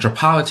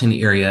metropolitan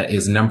area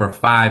is number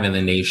 5 in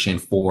the nation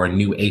for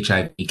new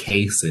HIV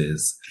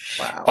cases.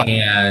 Wow.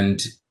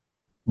 And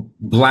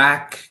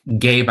Black,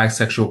 gay,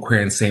 bisexual,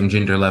 queer, and same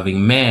gender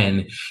loving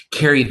men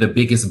carry the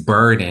biggest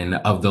burden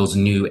of those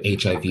new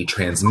HIV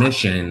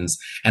transmissions.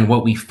 And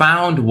what we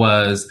found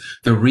was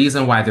the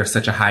reason why there's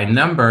such a high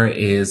number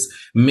is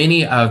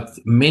many of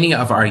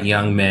our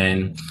young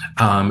men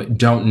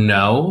don't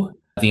know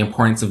the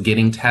importance of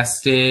getting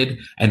tested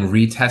and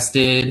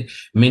retested.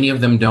 Many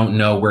of them don't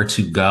know where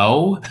to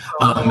go.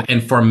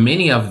 And for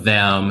many of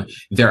them,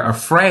 they're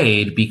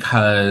afraid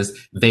because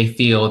they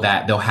feel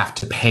that they'll have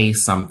to pay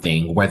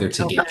something, whether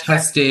to get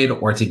tested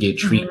or to get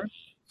treated.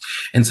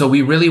 And so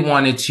we really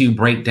wanted to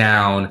break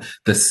down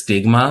the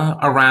stigma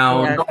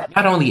around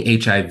not only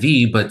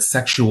HIV, but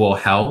sexual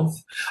health.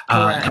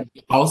 And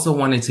we also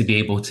wanted to be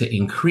able to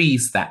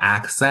increase the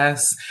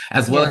access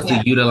as well as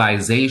the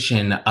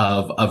utilization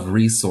of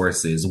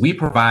resources. We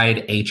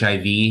provide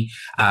HIV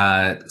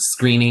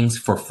screenings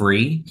for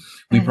free.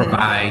 We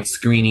provide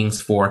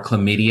screenings for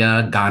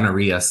chlamydia,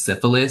 gonorrhea,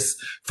 syphilis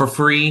for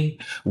free.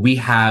 We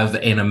have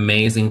an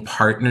amazing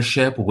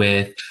partnership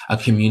with a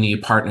community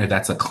partner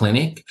that's a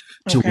clinic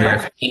to where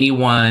if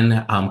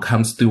anyone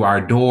comes through our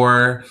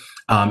door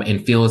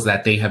and feels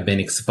that they have been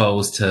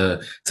exposed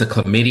to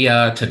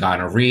chlamydia, to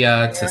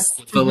gonorrhea, to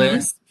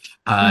syphilis,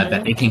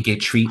 that they can get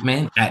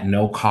treatment at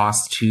no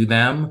cost to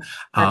them.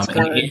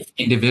 And if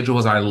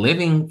individuals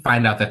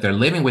find out that they're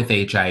living with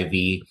HIV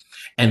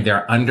and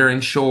they're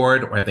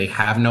underinsured or they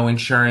have no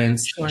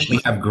insurance, we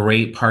have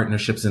great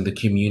partnerships in the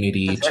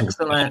community to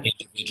where an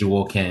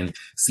individual can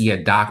see a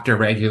doctor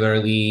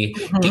regularly,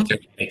 get their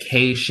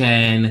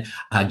medication,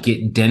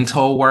 get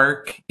dental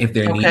work if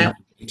they're needing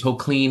dental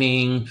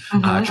cleaning,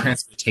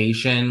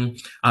 transportation.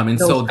 And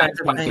so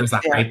that's why there's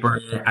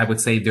I would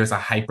say there's a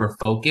hyper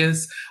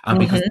focus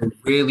because we're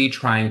really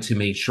trying to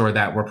make sure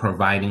that we're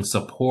providing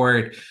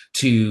support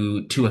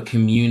to a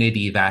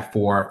community that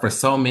for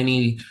so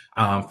many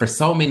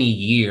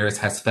years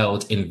has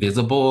felt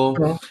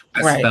invisible,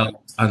 has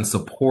felt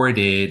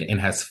unsupported,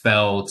 and has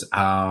felt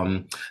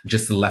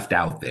just left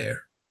out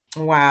there.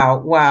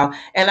 Wow.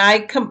 And I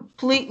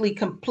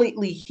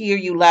completely hear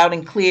you loud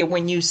and clear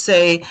when you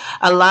say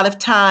a lot of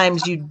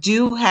times you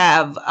do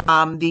have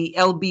the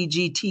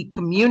LBGT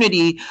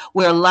community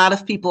where a lot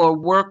of people are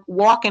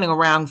walking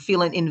around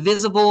feeling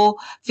invisible,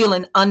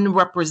 feeling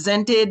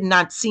unrepresented,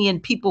 not seeing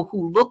people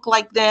who look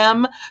like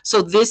them.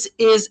 So this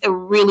is a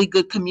really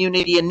good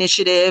community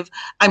initiative.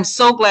 I'm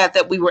so glad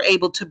that we were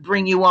able to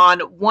bring you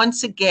on.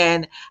 Once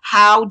again,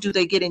 how do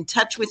they get in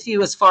touch with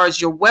you as far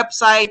as your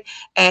website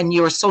and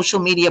your social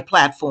media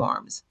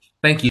platforms?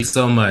 Thank you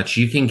so much.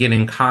 You can get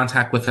in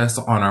contact with us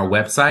on our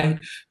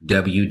website,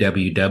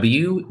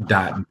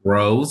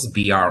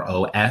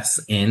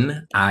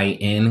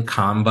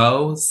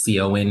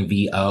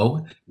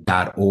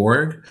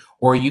 www.brosninconvo.org,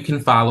 or you can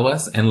follow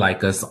us and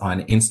like us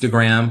on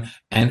Instagram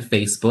and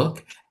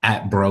Facebook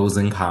at Bros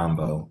in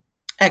Convo.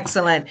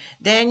 Excellent.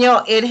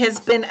 Daniel, it has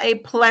been a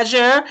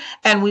pleasure,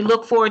 and we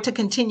look forward to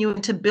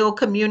continuing to build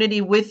community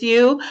with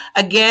you.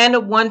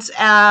 Again, once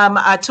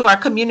to our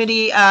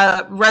community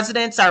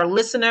residents, our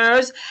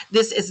listeners,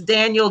 this is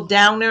Daniel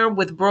Downer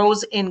with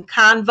Bros in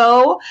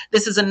Convo.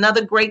 This is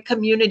another great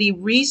community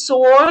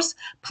resource.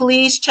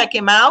 Please check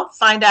him out.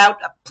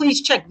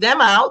 Please check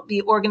them out,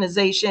 the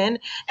organization,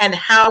 and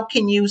how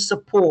can you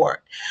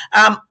support.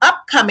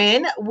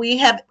 Upcoming, we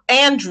have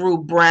Andrew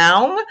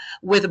Brown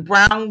with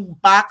Brown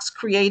Box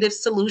Creative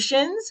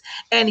Solutions,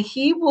 and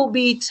he will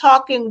be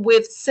talking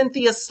with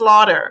Cynthia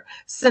Slaughter.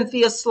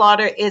 Cynthia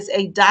Slaughter is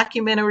a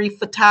documentary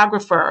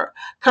photographer.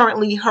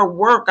 Currently, her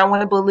work, I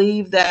want to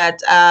believe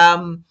that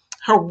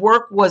her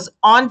work was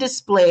on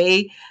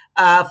display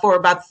for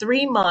about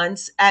 3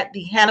 months at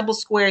the Hannibal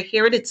Square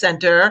Heritage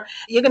Center.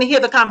 You're going to hear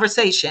the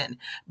conversation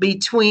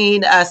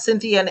between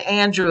Cynthia and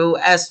Andrew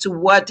as to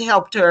what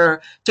helped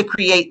her to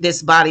create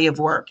this body of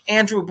work.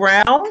 Andrew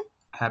Brown.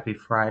 Happy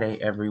Friday,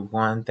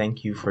 everyone.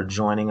 Thank you for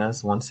joining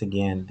us. Once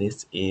again,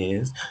 this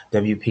is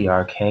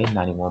WPRK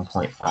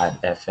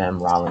 91.5 FM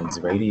Rollins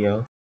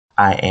Radio.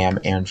 I am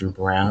Andrew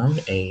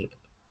Brown, a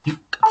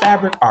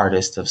fabric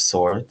artist of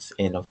sorts.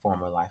 In a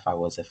former life, I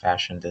was a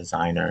fashion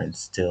designer and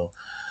still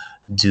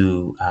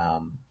do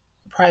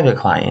private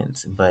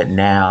clients, but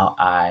now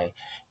I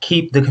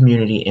keep the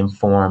community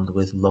informed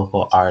with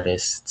local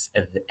artists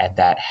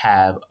that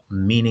have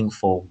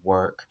meaningful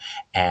work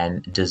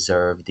and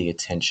deserve the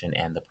attention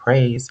and the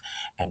praise.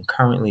 And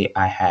currently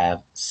I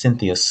have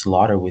Cynthia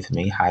Slaughter with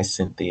me. Hi,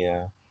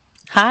 Cynthia.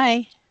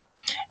 Hi.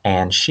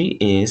 And she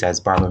is, as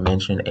Barbara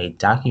mentioned, a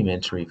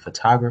documentary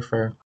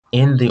photographer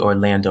in the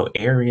Orlando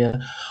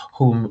area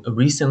who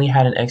recently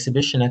had an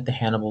exhibition at the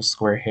Hannibal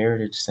Square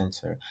Heritage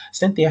Center.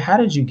 Cynthia, how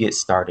did you get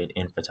started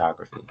in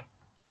photography?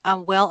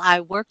 Well,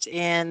 I worked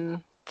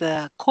in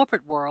the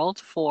corporate world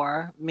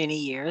for many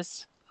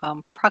years,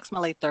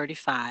 approximately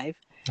 35.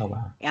 Oh,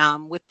 wow.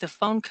 With the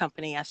phone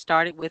company, I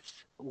started with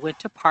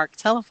Winter Park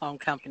Telephone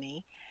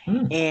Company.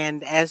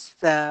 And as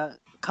the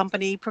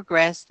company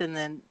progressed and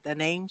then the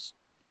names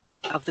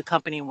of the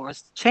company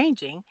was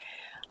changing,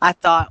 I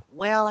thought,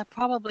 well, I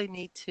probably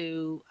need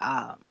to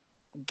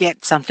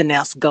get something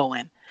else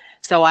going.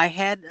 So I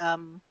had,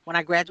 when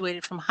I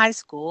graduated from high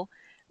school,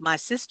 my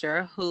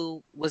sister,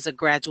 who was a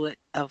graduate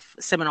of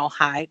Seminole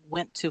High,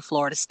 went to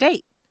Florida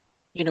State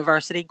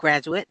University,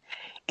 graduate.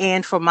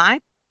 And for my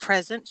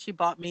present, she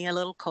bought me a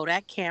little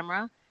Kodak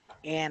camera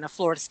and a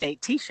Florida State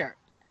t-shirt.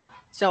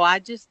 So I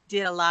just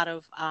did a lot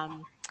of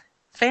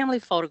family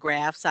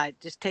photographs. I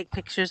just take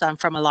pictures. I'm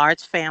from a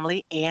large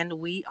family, and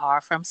we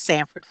are from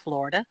Sanford,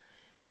 Florida,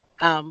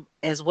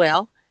 as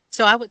well.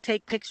 So I would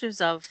take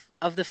pictures of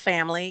the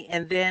family,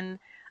 and then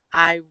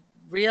I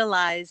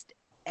realized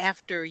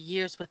after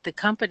years with the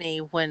company,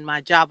 when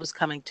my job was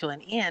coming to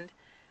an end,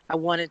 I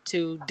wanted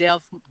to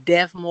delve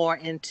more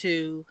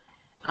into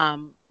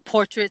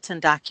portraits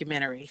and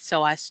documentary.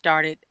 So I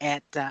started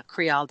at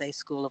Creole Day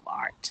School of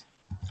Art.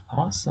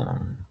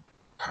 Awesome.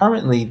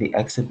 Currently, the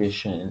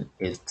exhibition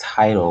is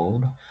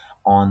titled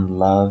On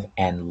Love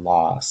and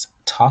Loss.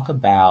 Talk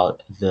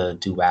about the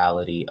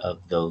duality of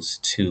those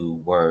two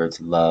words,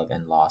 love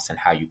and loss, and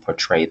how you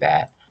portray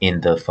that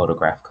in the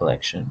photograph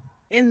collection.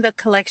 In the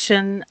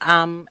collection,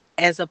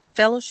 as a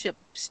fellowship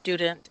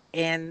student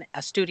and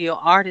a studio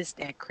artist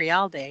at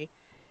Creole Day,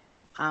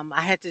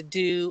 I had to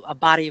do a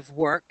body of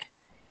work.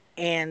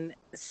 And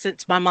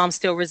since my mom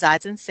still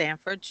resides in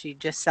Sanford, she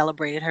just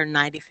celebrated her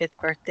 95th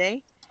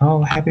birthday.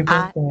 Oh, happy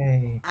I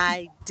birthday.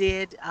 I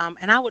did,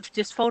 and I would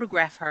just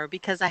photograph her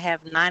because I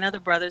have 9 other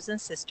brothers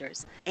and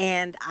sisters,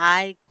 and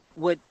I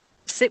would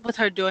sit with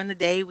her during the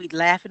day. We'd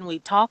laugh and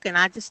we'd talk, and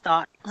I just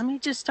thought, let me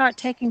just start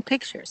taking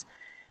pictures.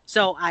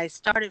 So I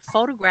started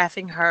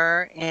photographing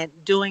her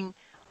and doing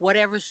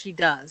whatever she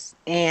does.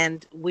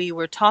 And we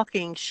were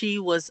talking, she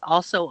was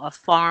also a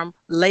farm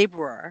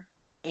laborer.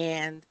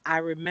 And I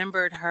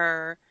remembered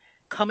her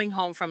coming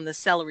home from the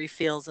celery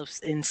fields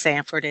in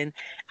Sanford. And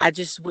I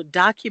just would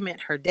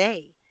document her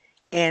day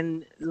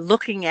and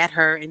looking at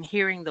her and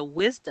hearing the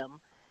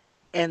wisdom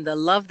and the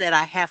love that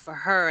I have for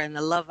her and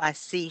the love I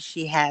see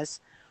she has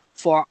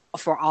for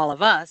all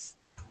of us.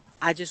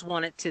 I just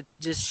wanted to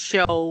just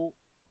show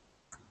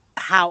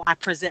how I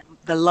present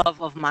the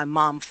love of my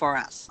mom for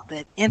us,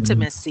 the Mm,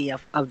 intimacy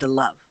of the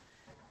love.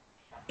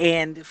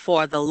 And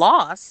for the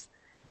loss,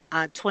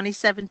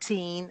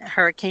 2017,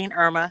 Hurricane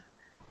Irma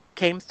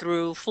came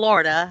through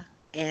Florida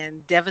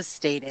and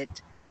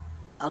devastated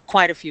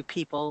quite a few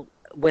people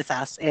with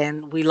us,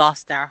 and we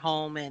lost our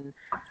home and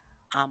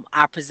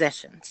our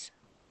possessions.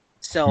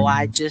 So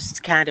I mm,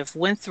 just kind of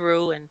went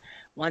through, and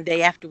one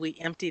day after we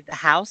emptied the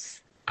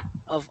house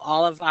of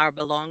all of our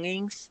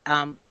belongings,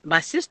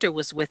 my sister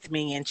was with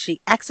me, and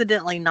she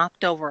accidentally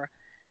knocked over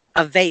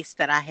a vase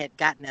that I had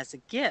gotten as a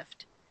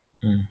gift.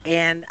 mm,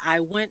 And I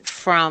went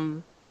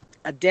from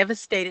a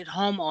devastated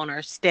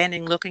homeowner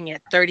standing looking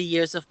at 30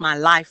 years of my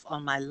life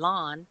on my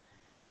lawn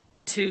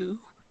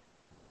to,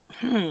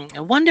 I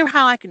wonder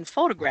how I can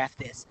photograph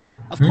this.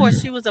 Of course,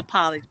 mm. she was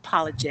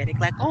apologetic,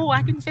 like, oh,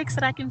 I can fix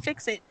it, I can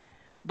fix it.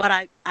 But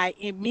I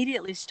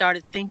immediately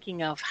started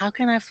thinking of how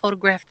can I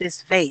photograph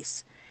this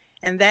vase?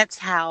 And that's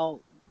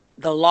how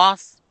the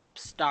loss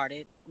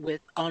started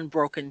with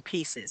Unbroken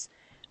Pieces,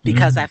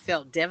 because Mm. I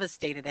felt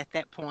devastated at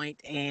that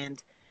point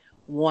and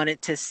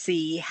wanted to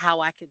see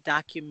how I could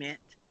document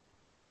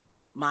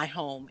my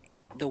home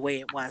the way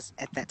it was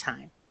at that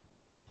time.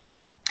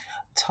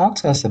 Talk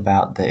to us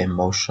about the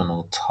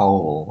emotional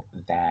toll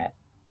that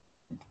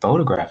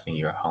photographing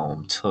your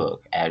home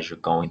took as you're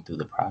going through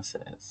the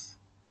process.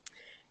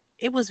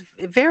 It was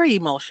very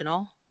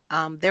emotional.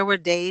 There were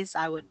days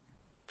I would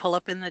pull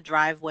up in the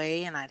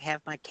driveway and I'd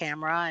have my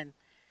camera and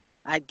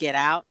I'd get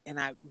out and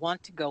I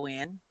want to go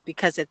in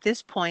because at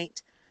this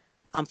point,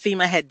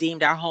 FEMA had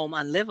deemed our home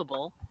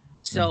unlivable.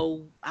 Mm,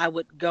 So I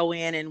would go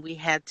in and we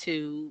had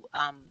to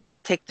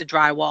take the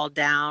drywall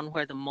down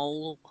where the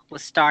mold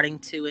was starting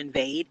to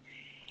invade.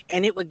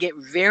 And it would get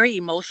very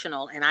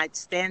emotional. And I'd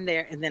stand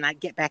there and then I'd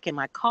get back in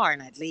my car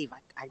and I'd leave.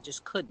 I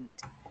just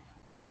couldn't.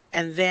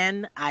 And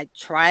then I'd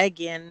try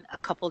again a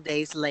couple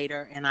days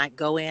later and I'd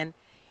go in.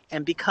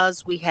 And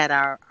because we had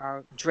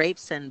our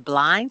drapes and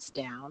blinds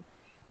down,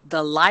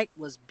 the light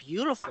was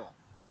beautiful.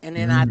 And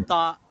then I mm,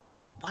 thought,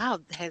 wow,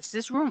 has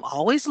this room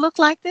always looked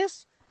like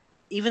this?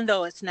 Even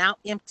though it's now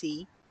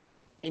empty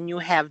and you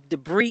have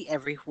debris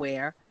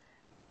everywhere,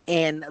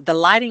 and the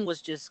lighting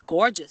was just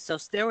gorgeous. So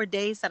there were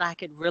days that I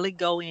could really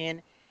go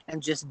in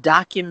and just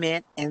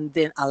document and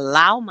then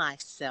allow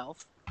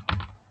myself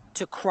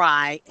to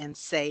cry and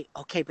say,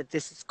 okay, but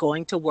this is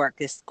going to work.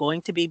 This is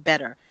going to be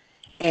better.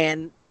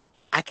 And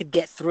I could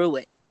get through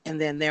it. And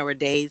then there were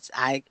days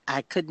I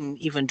couldn't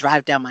even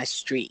drive down my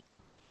street.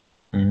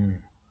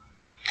 mm.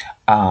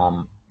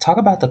 Talk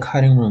about the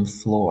cutting room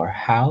floor.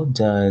 How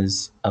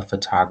does a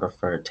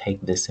photographer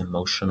take this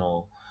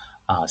emotional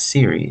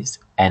series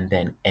and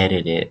then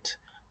edit it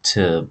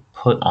to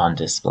put on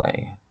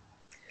display?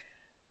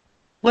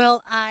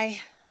 Well,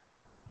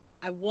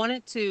 I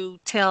wanted to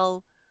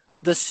tell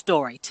the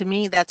story. To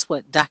me, that's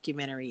what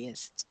documentary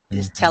is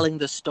Hmm. telling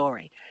the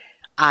story.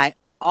 I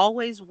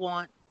always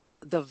want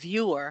the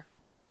viewer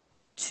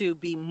to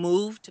be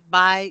moved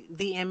by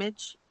the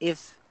image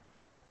if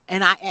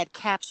and I add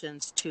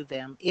captions to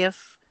them.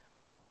 If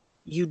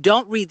you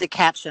don't read the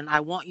caption,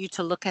 I want you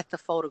to look at the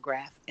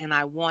photograph and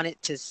I want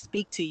it to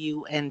speak to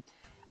you and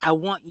I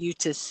want you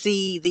to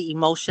see the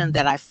emotion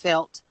that I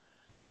felt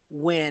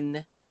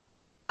when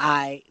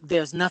I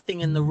there's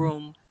nothing in the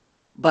room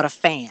but a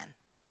fan,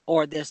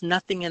 or there's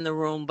nothing in the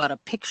room but a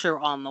picture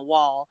on the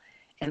wall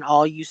and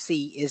all you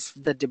see is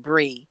the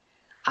debris.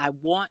 I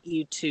want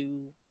you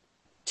to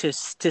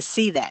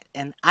see that.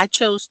 And I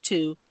chose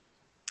to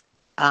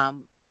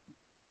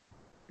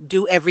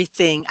do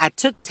everything. I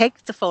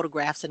take the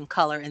photographs in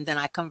color and then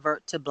I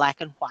convert to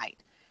black and white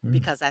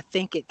because I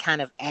think it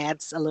kind of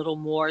adds a little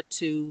more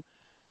to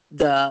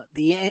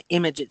the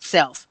image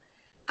itself.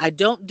 I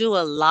don't do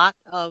a lot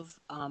of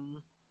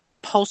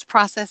post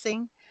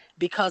processing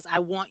because I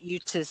want you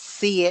to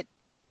see it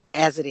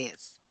as it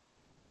is.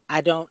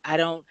 I don't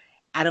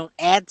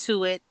add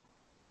to it.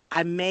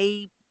 I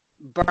may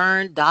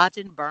dodge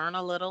and burn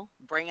a little,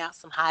 bring out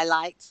some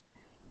highlights.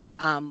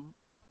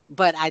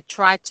 But I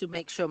try to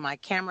make sure my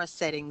camera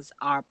settings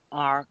are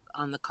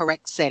on the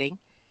correct setting,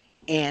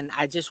 and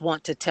I just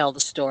want to tell the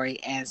story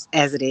as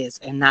it is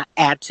and not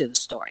add to the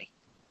story.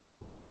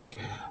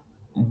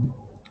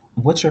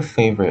 What's your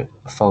favorite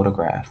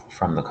photograph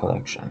from the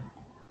collection?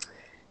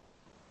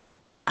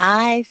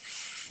 I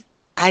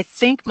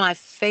think my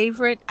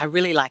favorite, I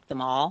really like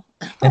them all.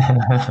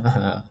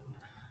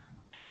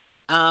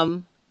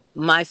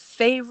 My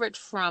favorite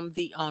from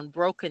the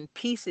Unbroken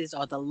Pieces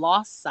or the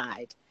Lost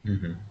Side,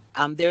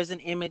 there's an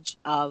image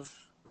of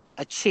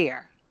a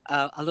chair,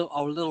 a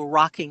little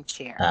rocking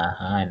chair.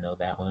 I know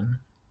that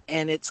one.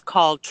 And it's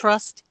called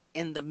Trust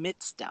in the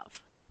Midst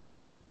of.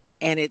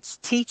 And it's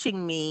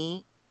teaching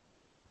me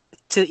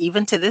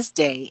even to this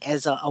day,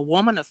 as a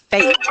woman of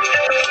faith,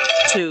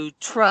 to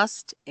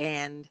trust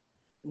and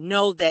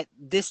know that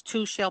this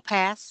too shall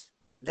pass,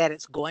 that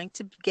it's going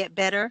to get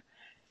better.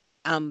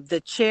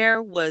 The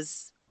chair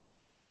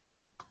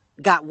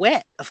got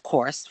wet, of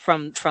course,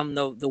 from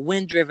the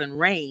wind-driven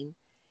rain,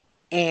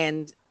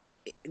 and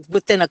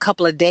within a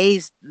couple of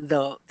days,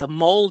 the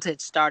mold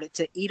had started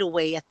to eat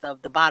away at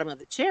the bottom of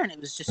the chair, and it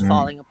was just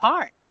falling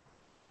apart.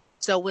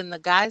 So when the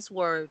guys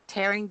were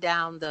tearing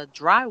down the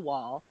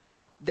drywall,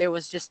 there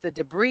was just the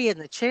debris in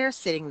the chair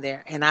sitting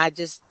there, and I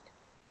just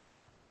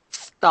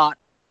thought,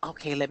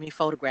 okay, let me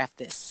photograph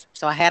this.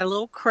 So I had a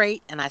little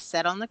crate, and I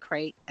sat on the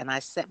crate, and I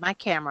set my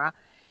camera,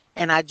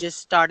 and I just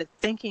started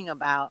thinking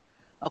about,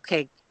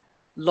 okay,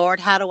 Lord,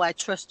 how do I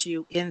trust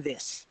you in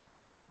this?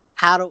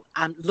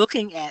 I'm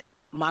looking at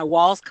my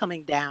walls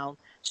coming down,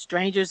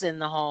 strangers in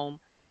the home,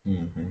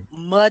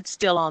 mud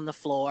still on the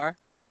floor.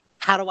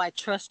 How do I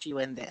trust you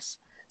in this?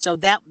 So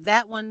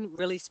that one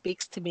really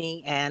speaks to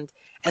me. And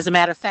as a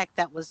matter of fact,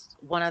 that was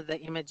one of the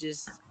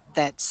images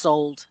that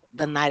sold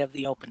the night of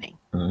the opening.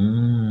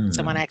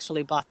 Someone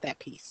actually bought that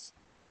piece.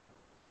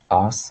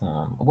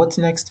 Awesome. What's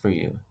next for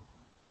you?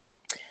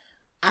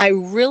 I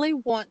really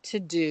want to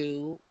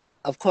do,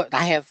 of course,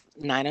 I have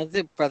 9 of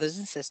the brothers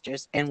and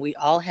sisters, and we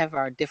all have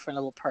our different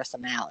little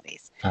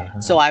personalities.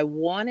 So I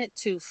wanted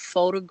to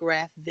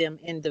photograph them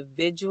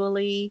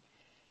individually,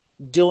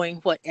 doing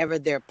whatever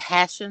their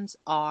passions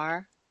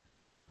are,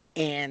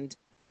 and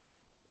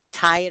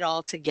tie it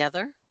all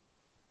together,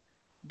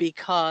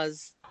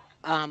 because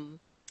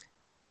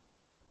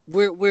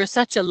we're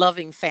such a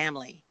loving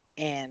family,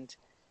 and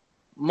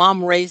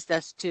Mom raised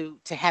us to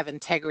have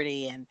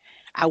integrity, and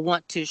I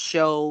want to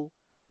show,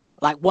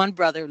 like, one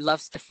brother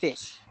loves to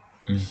fish.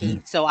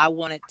 So I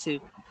wanted to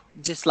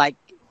just like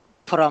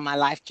put on my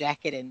life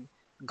jacket and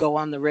go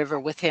on the river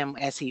with him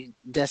as he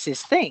does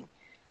his thing.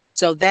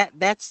 So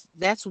that's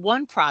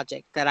one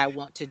project that I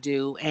want to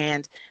do.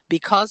 And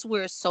because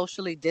we're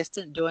socially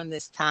distant during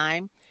this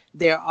time,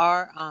 there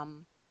are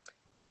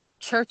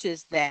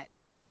churches that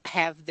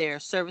have their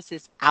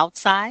services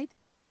outside.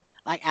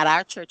 Like at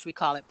our church, we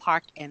call it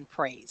Park and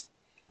Praise.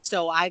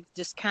 So I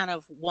just kind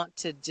of want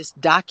to just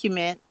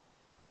document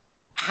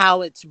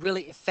how it's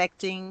really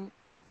affecting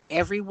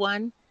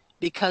everyone,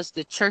 because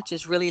the church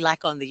is really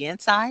like on the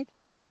inside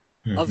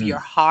of your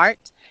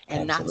heart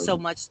and not so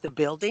much the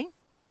building.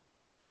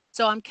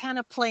 So I'm kind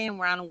of playing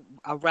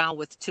around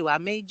with 2. I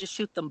may just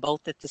shoot them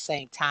both at the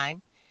same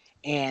time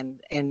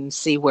and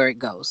see where it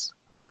goes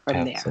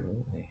from there.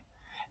 Absolutely.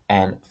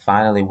 And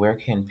finally, where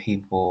can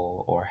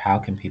people, or how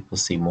can people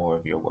see more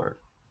of your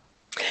work?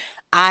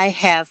 I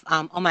have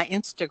on my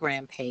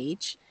Instagram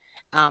page,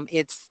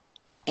 it's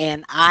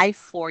An Eye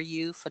for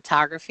You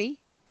Photography.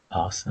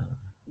 Awesome.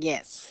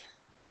 Yes.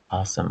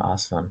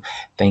 Awesome.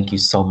 Thank you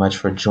so much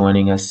for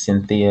joining us,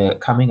 Cynthia.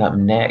 Coming up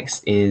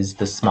next is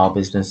the Small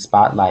Business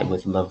Spotlight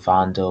with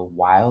LaVonda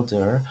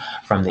Wilder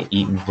from the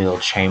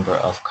Eatonville Chamber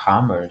of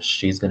Commerce.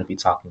 She's going to be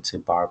talking to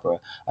Barbara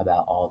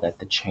about all that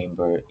the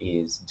Chamber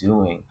is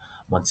doing.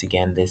 Once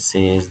again, this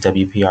is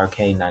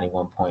WPRK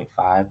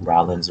 91.5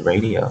 Rollins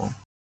Radio.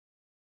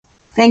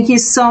 Thank you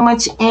so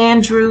much,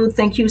 Andrew.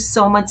 Thank you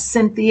so much,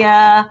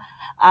 Cynthia.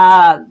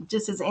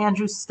 Just as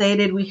Andrew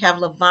stated, we have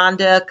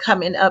LaVonda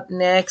coming up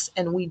next,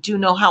 and we do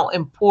know how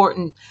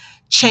important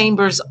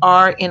chambers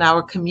are in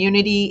our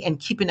community and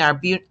keeping our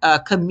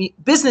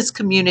business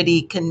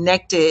community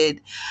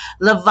connected.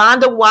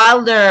 LaVonda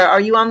Wilder,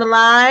 are you on the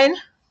line?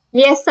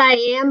 Yes, I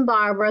am,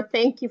 Barbara.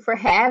 Thank you for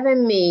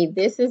having me.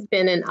 This has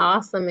been an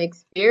awesome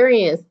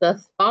experience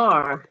thus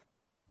far.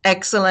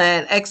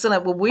 Excellent,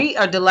 excellent. Well, we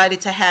are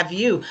delighted to have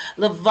you.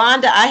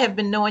 Lavonda, I have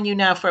been knowing you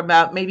now for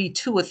about maybe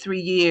 2 or 3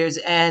 years,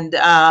 and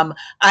I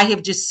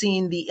have just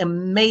seen the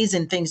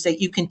amazing things that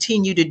you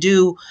continue to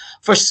do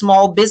for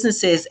small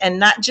businesses, and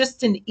not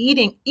just in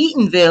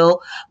Eatonville,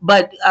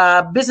 but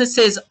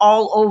businesses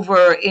all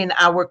over in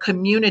our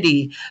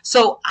community.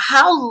 So,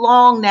 how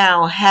long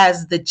now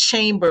has the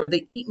chamber,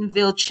 the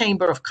Eatonville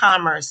Chamber of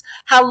Commerce,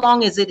 how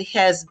long has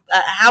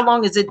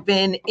it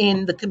been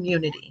in the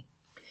community?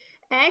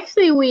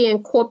 Actually, we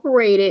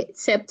incorporated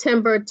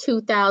September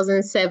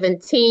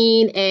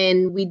 2017,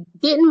 and we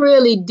didn't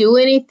really do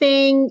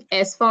anything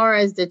as far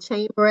as the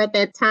chamber at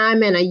that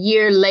time. And a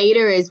year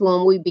later is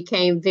when we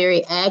became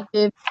very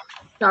active,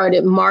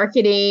 started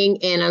marketing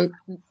and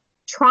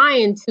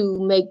trying to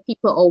make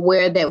people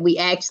aware that we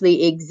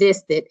actually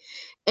existed.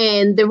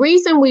 And the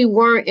reason we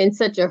weren't in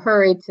such a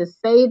hurry to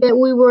say that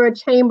we were a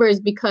chamber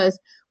is because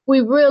we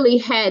really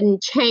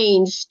hadn't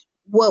changed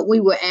what we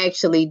were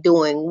actually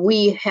doing.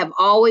 We have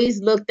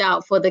always looked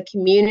out for the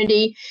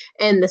community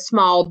and the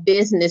small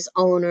business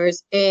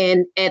owners.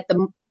 And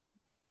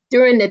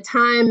during the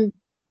time,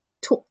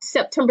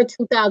 September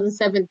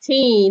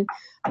 2017,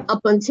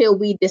 up until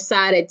we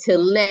decided to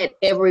let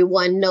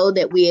everyone know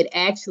that we had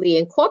actually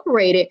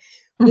incorporated,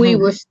 we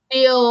were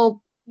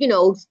still,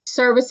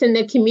 servicing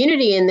the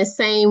community in the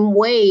same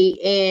way.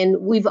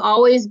 And we've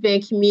always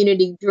been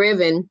community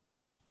driven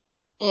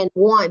and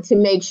want to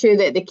make sure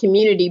that the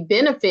community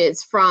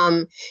benefits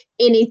from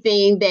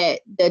anything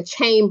that the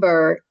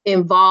chamber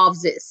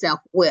involves itself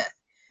with.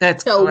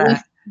 That's So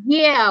correct.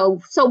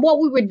 so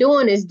what we were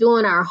doing is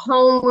doing our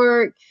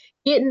homework,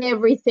 getting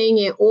everything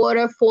in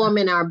order,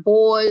 forming our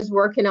boards,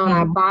 working on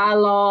our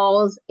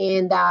bylaws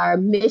and our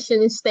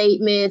mission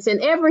statements and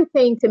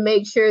everything to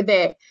make sure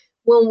that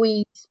when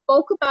we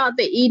spoke about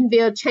the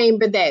Eatonville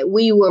Chamber, that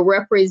we were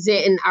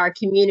representing our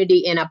community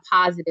in a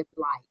positive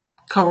light.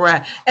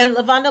 Correct. And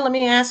Lavonda, let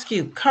me ask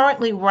you,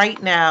 currently,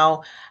 right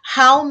now,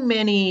 how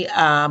many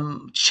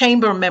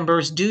chamber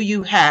members do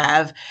you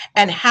have,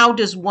 and how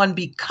does one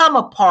become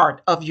a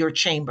part of your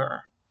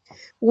chamber?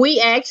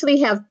 We actually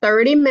have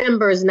 30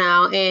 members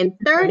now, and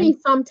 30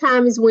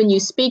 sometimes when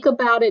you speak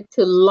about it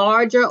to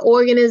larger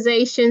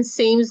organizations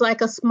seems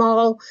like a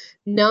small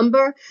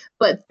number,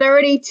 but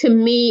 30 to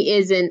me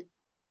is an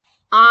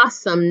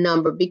awesome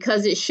number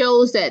because it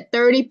shows that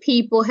 30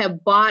 people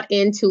have bought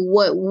into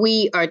what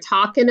we are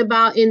talking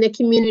about in the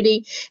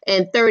community,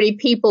 and 30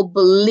 people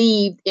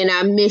believe in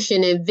our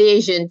mission and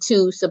vision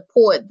to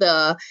support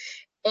the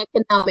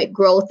economic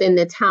growth in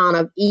the town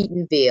of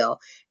Eatonville.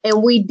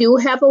 And we do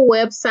have a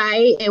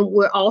website, and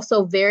we're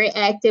also very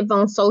active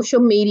on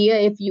social media.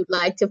 If you'd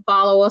like to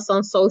follow us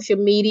on social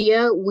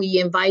media, we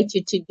invite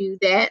you to do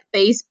that.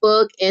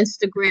 Facebook,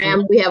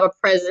 Instagram, we have a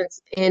presence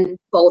in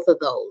both of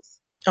those.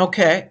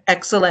 Okay,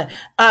 excellent.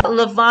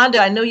 Lavonda,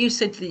 I know you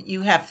said that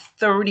you have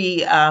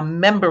 30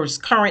 members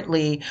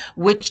currently,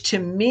 which to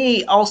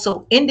me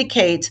also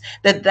indicates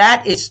that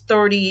that is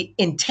 30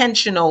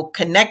 intentional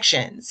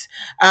connections.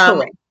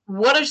 Correct.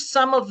 What are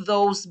some of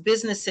those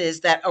businesses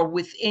that are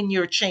within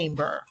your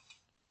chamber?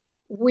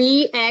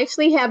 We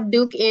actually have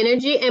Duke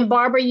Energy, and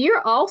Barbara,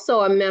 you're also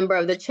a member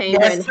of the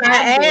chamber. Yes, and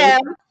I am.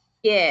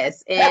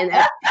 Yes, and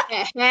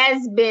it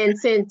has been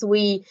since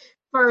we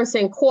first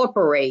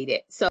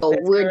incorporated. So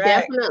we're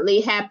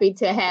definitely happy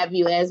to have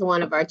you as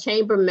one of our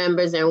chamber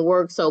members and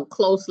work so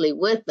closely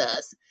with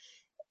us.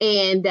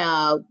 And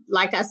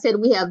like I said,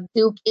 we have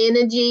Duke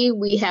Energy,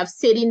 we have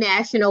City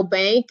National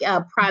Bank,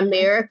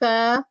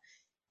 Primerica,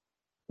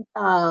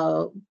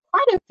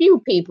 quite a few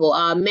people,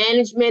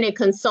 Management and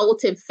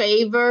Consultative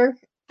Favor.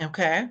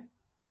 Okay.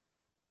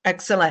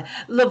 Excellent.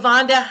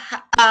 Lavonda,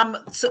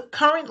 so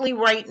currently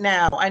right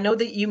now, I know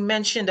that you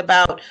mentioned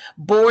about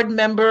board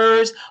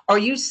members. Are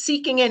you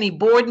seeking any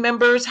board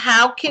members?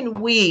 How can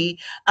we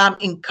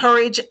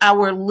encourage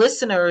our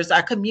listeners,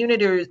 our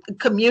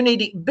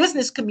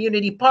business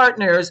community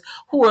partners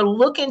who are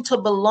looking to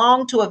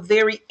belong to a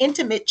very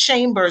intimate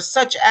chamber,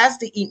 such as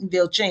the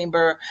Eatonville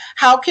Chamber?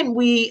 How can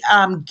we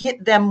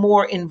get them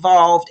more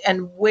involved,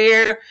 and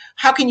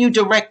how can you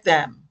direct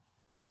them?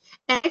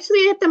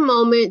 Actually, at the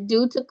moment,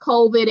 due to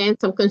COVID and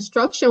some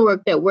construction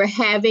work that we're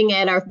having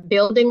at our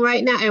building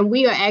right now, and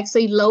we are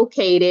actually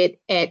located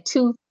at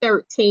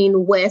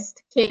 213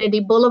 West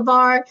Kennedy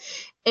Boulevard.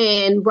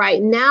 And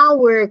right now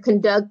we're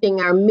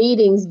conducting our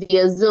meetings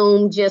via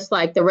Zoom, just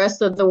like the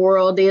rest of the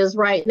world is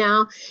right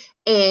now.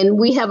 And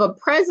we have a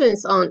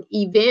presence on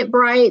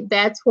Eventbrite.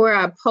 That's where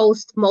I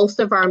post most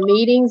of our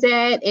meetings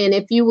at. And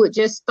if you would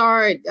just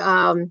start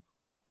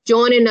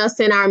joining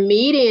us in our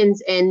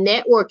meetings and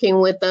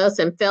networking with us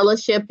and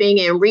fellowshipping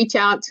and reach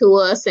out to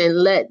us and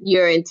let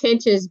your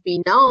intentions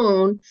be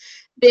known,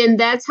 then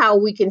that's how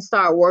we can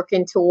start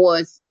working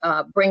towards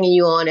bringing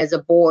you on as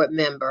a board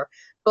member.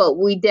 But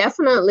we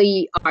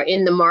definitely are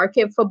in the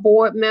market for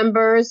board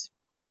members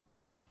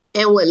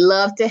and would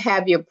love to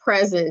have your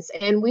presence.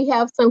 And we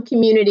have some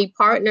community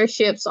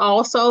partnerships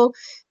also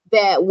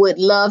that would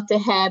love to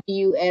have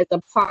you as a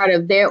part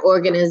of their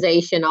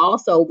organization.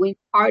 Also, we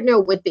partner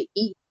with the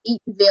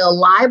Eatonville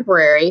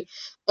Library,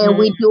 and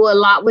we do a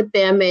lot with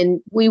them.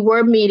 And we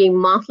were meeting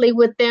monthly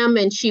with them,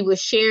 and she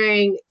was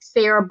sharing,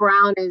 Sarah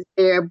Brown is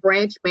their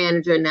branch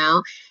manager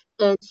now,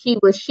 and she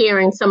was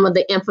sharing some of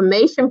the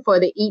information for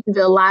the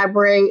Eatonville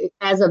Library.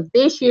 As of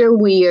this year,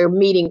 we are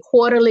meeting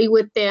quarterly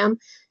with them.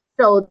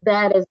 So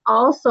that is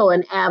also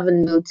an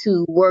avenue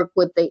to work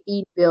with the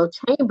Eatonville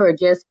Chamber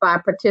just by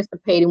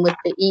participating with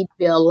the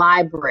Eatonville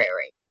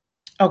Library.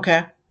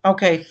 Okay.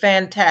 Okay,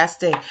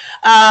 fantastic.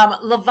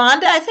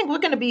 LaVonda, I think we're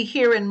going to be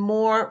hearing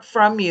more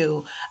from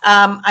you.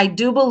 I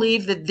do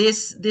believe that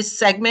this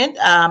segment,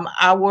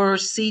 our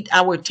seat,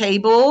 our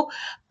table,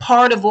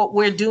 part of what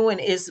we're doing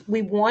is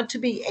we want to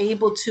be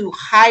able to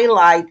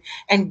highlight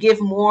and give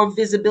more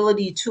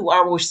visibility to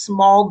our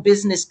small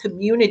business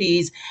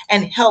communities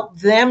and help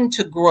them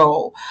to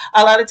grow.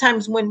 A lot of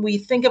times when we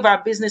think of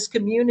our business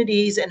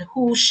communities and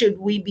who should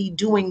we be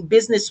doing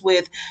business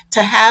with,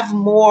 to have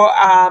more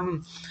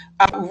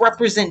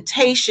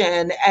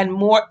representation and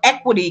more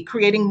equity,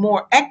 creating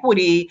more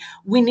equity,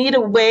 we need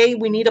a way,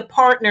 we need a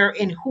partner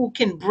in who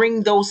can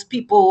bring those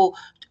people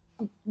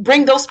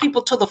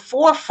to the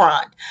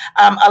forefront.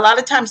 A lot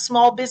of times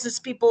small business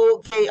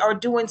people, they are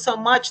doing so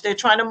much, they're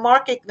trying to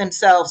market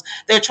themselves,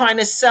 they're trying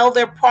to sell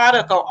their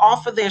product or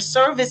offer their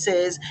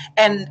services,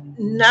 and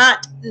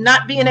not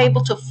being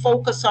able to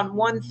focus on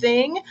one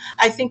thing.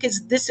 I think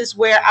this is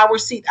where our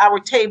seat, our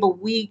table,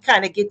 we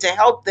kind of get to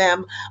help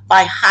them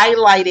by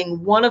highlighting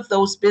one of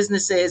those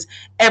businesses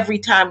every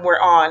time we're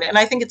on. And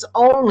I think it's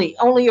only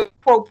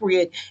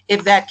appropriate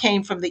if that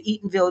came from the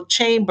Eatonville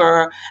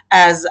Chamber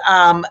as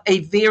a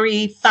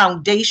very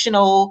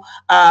foundational,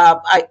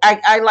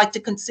 I like to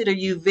consider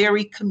you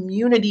very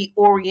community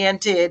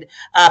oriented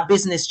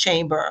business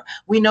chamber.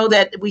 We know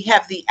that we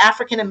have the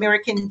African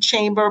American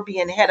Chamber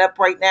being head up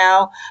right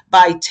now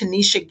by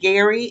Tanisha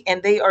Gary,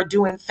 and they are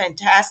doing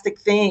fantastic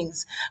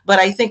things. But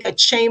I think a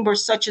chamber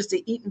such as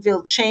the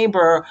Eatonville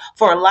Chamber,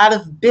 for a lot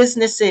of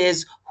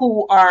businesses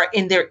who are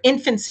in their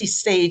infancy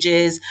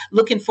stages,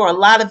 looking for a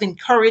lot of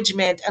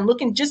encouragement and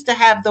looking just to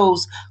have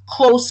those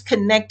close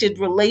connected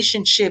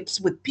relationships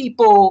with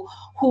people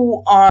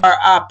who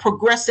are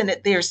progressing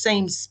at their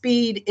same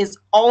speed, is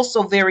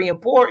also very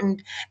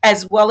important,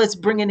 as well as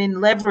bringing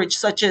in leverage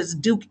such as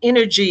Duke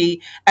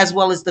Energy, as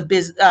well as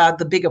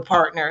the bigger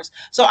partners.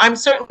 So I'm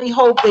certainly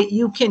hope that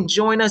you can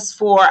join us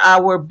for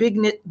our big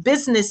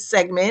business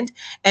segment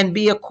and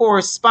be a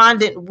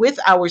correspondent with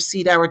our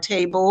seat, our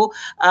table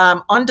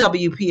on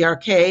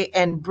WPRK,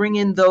 and bring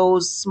in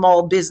those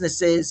small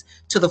businesses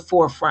to the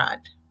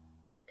forefront.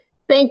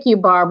 Thank you,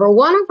 Barbara.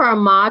 One of our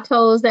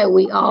mottos that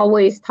we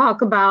always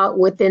talk about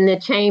within the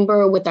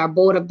chamber with our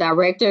board of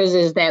directors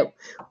is that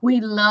we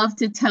love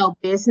to tell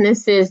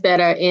businesses that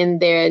are in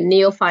their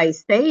neophyte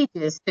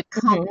stages to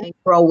come and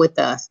grow with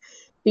us,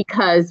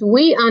 because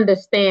we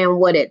understand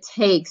what it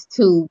takes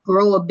to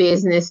grow a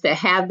business, to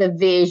have the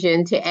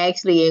vision, to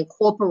actually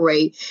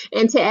incorporate,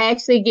 and to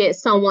actually get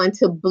someone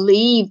to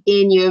believe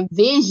in your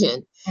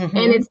vision. And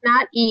it's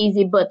not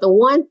easy, but the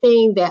one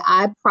thing that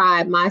I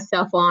pride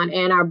myself on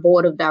and our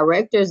board of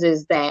directors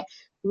is that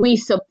we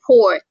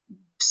support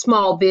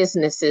small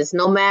businesses.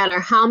 No matter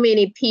how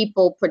many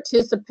people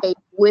participate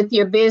with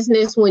your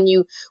business, when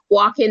you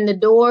walk in the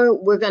door,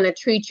 we're going to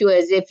treat you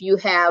as if you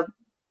have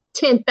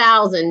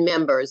 10,000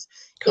 members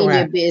in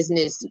your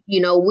business.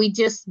 You know, we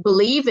just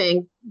believe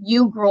in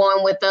you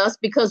growing with us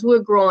because we're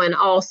growing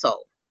also,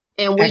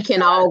 and we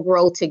can all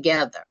grow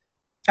together.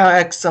 Oh,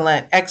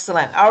 excellent.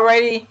 Excellent. All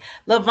righty.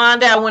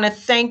 LaVonda, I want to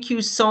thank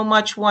you so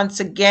much once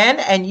again.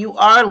 And you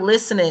are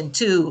listening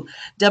to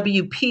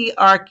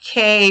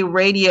WPRK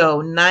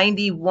Radio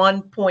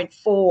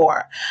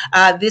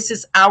 91.4. This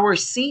is our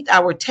seat,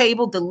 our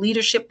table, the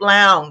Leadership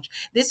Lounge.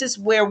 This is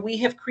where we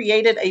have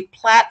created a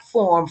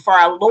platform for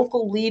our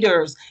local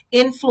leaders,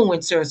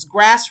 influencers,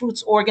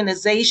 grassroots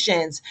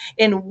organizations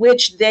in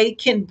which they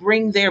can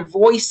bring their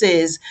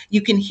voices.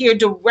 You can hear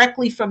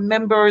directly from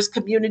members,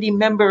 community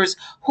members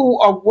who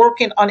are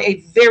working on a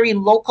very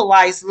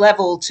localized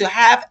level to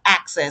have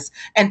access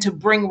and to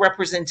bring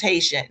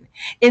representation.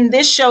 In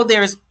this show,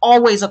 there is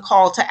always a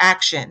call to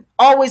action,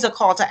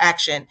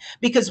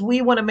 because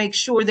we want to make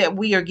sure that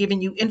we are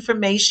giving you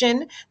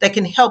information that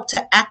can help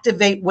to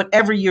activate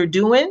whatever you're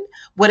doing,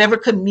 whatever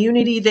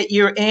community that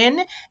you're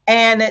in.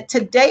 And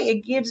today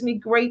it gives me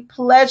great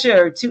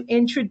pleasure to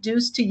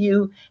introduce to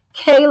you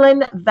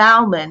Kaylin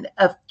Valmon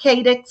of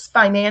Cadix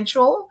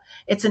Financial.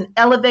 It's an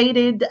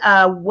elevated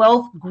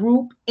wealth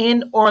group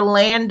in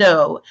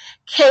Orlando.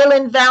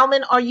 Kaylin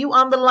Valmon, are you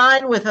on the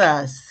line with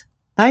us?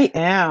 I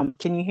am.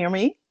 Can you hear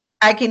me?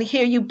 I can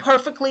hear you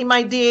perfectly,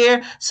 my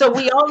dear. So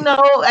we all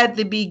know at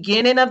the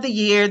beginning of the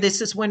year, this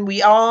is when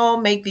we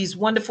all make these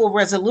wonderful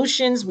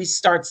resolutions. We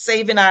start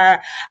saving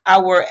our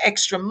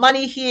extra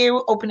money here,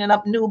 opening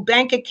up new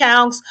bank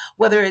accounts,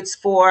 whether it's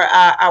for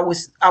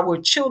our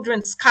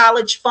children's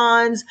college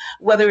funds,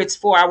 whether it's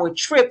for our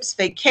trips,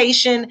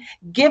 vacation.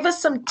 Give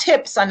us some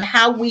tips on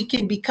how we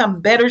can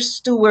become better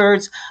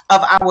stewards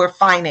of our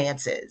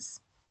finances.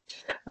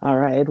 All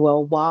right.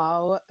 Well,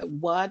 wow,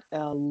 what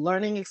a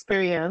learning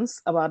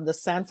experience about the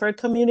Sanford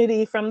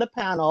community from the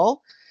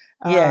panel.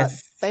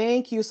 Yes.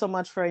 Thank you so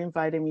much for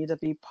inviting me to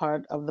be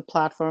part of the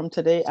platform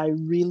today. I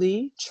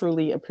really,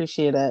 truly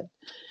appreciate it.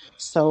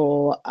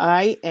 So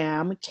I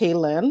am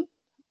Kaylin,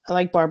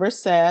 like Barbara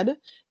said,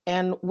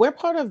 and we're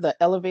part of the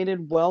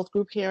Elevated Wealth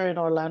Group here in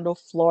Orlando,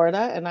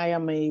 Florida, and I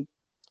am a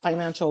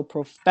financial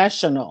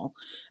professional.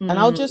 And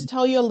I'll just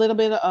tell you a little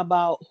bit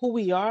about who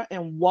we are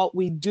and what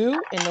we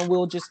do, and then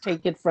we'll just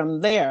take it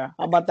from there.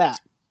 How about that?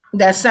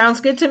 That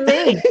sounds good to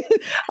me.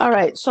 All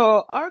right.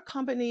 So our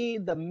company,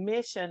 the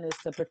mission is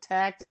to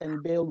protect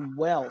and build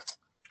wealth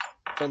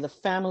for the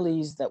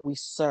families that we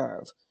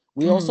serve.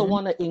 We also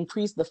want to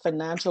increase the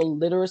financial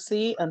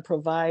literacy and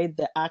provide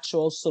the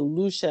actual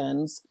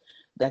solutions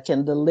that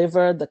can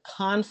deliver the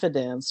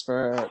confidence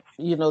for,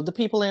 the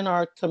people in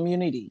our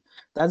community.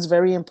 That's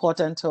very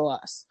important to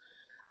us.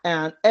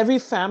 And every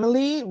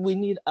family, we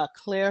need a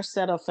clear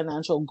set of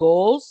financial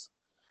goals.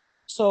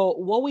 So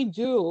what we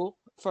do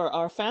for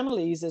our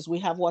families is we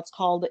have what's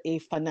called a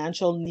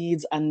financial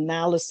needs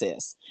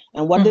analysis.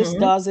 And what this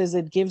does is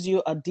it gives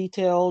you a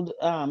detailed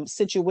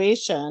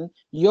situation,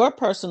 your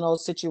personal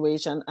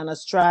situation, and a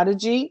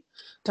strategy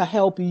to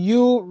help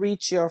you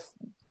reach your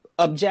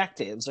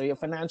objectives or your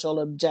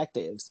financial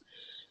objectives.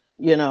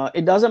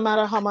 It doesn't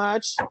matter how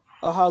much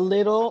or how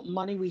little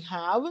money we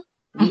have,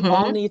 we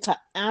all need to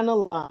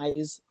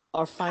analyze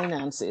our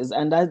finances,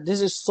 and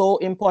this is so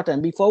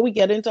important. Before we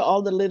get into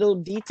all the little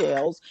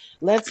details,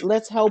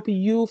 let's help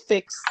you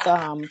fix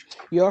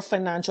your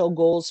financial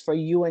goals for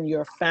you and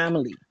your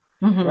family.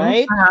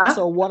 Right?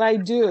 So what I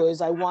do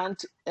is I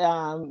want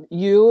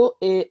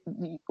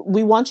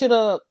we want you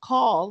to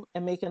call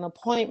and make an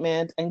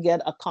appointment and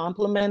get a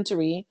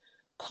complimentary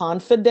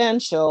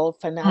confidential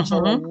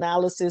financial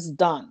analysis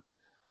done.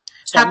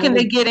 So how can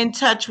they get in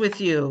touch with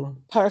you?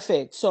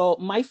 Perfect. So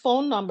my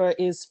phone number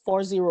is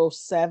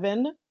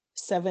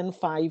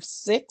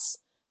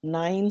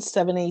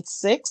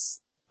 407-756-9786.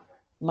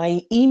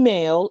 My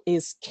email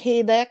is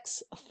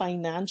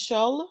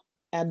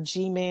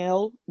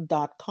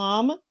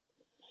kdexfinancial@gmail.com.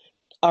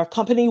 Our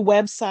company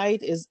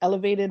website is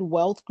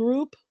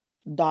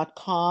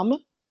elevatedwealthgroup.com.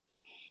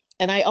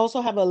 And I also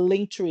have a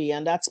link tree,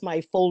 and that's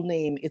my full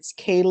name. It's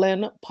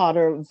Kaylin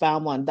Potter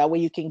Valmont. That way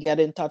you can get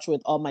in touch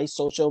with all my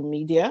social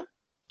media.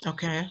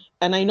 Okay.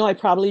 And I know I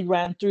probably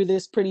ran through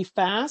this pretty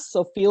fast,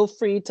 so feel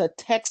free to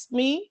text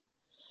me,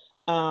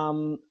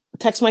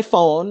 text my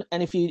phone,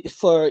 and if maybe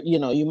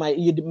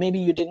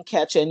you didn't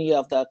catch any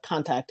of the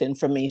contact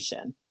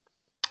information.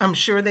 I'm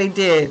sure they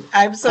did.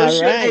 I'm so All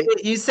sure they right.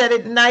 did. You said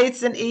it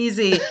nice and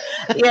easy.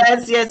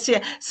 Yes.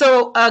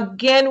 So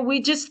again,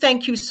 we just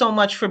thank you so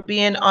much for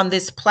being on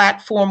this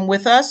platform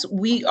with us.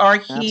 We are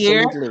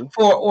here Absolutely.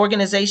 for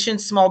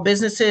organizations, small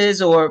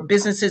businesses, or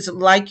businesses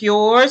like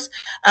yours.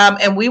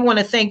 And we want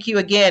to thank you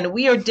again.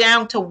 We are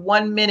down to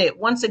 1 minute.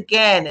 Once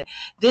again,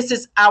 this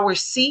is our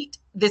seat.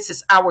 This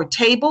is our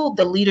table,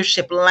 the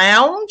Leadership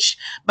Lounge.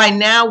 By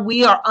now,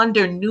 we are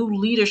under new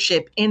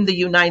leadership in the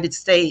United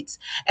States.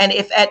 And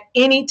if at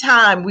any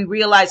time we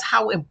realize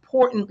how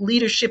important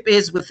leadership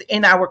is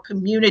within our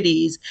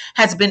communities,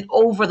 has been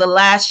over the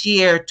last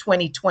year,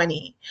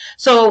 2020.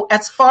 So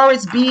as far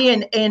as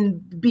being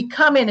and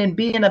becoming and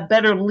being a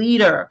better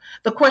leader,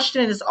 the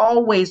question is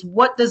always,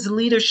 what does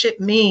leadership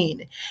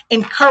mean?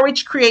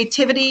 Encourage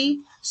creativity,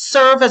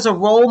 serve as a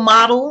role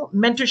model.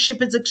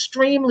 Mentorship is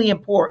extremely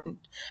important.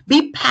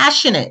 Be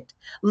passionate.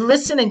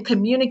 Listen and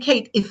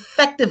communicate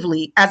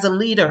effectively as a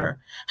leader.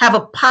 Have a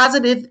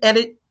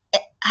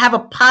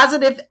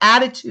positive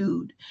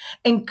attitude.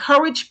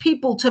 Encourage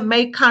people to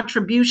make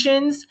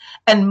contributions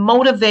and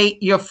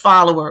motivate your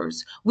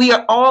followers. We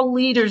are all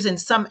leaders in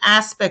some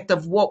aspect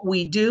of what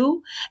we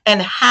do,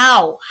 and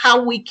how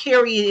we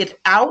carry it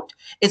out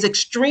is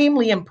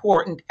extremely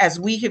important, as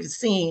we have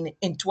seen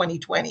in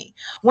 2020.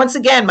 Once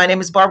again, my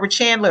name is Barbara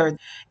Chandler.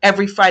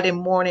 Every Friday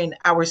morning,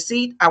 our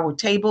seat, our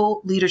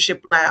table,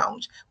 Leadership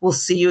Lounge. We'll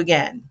see you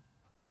again.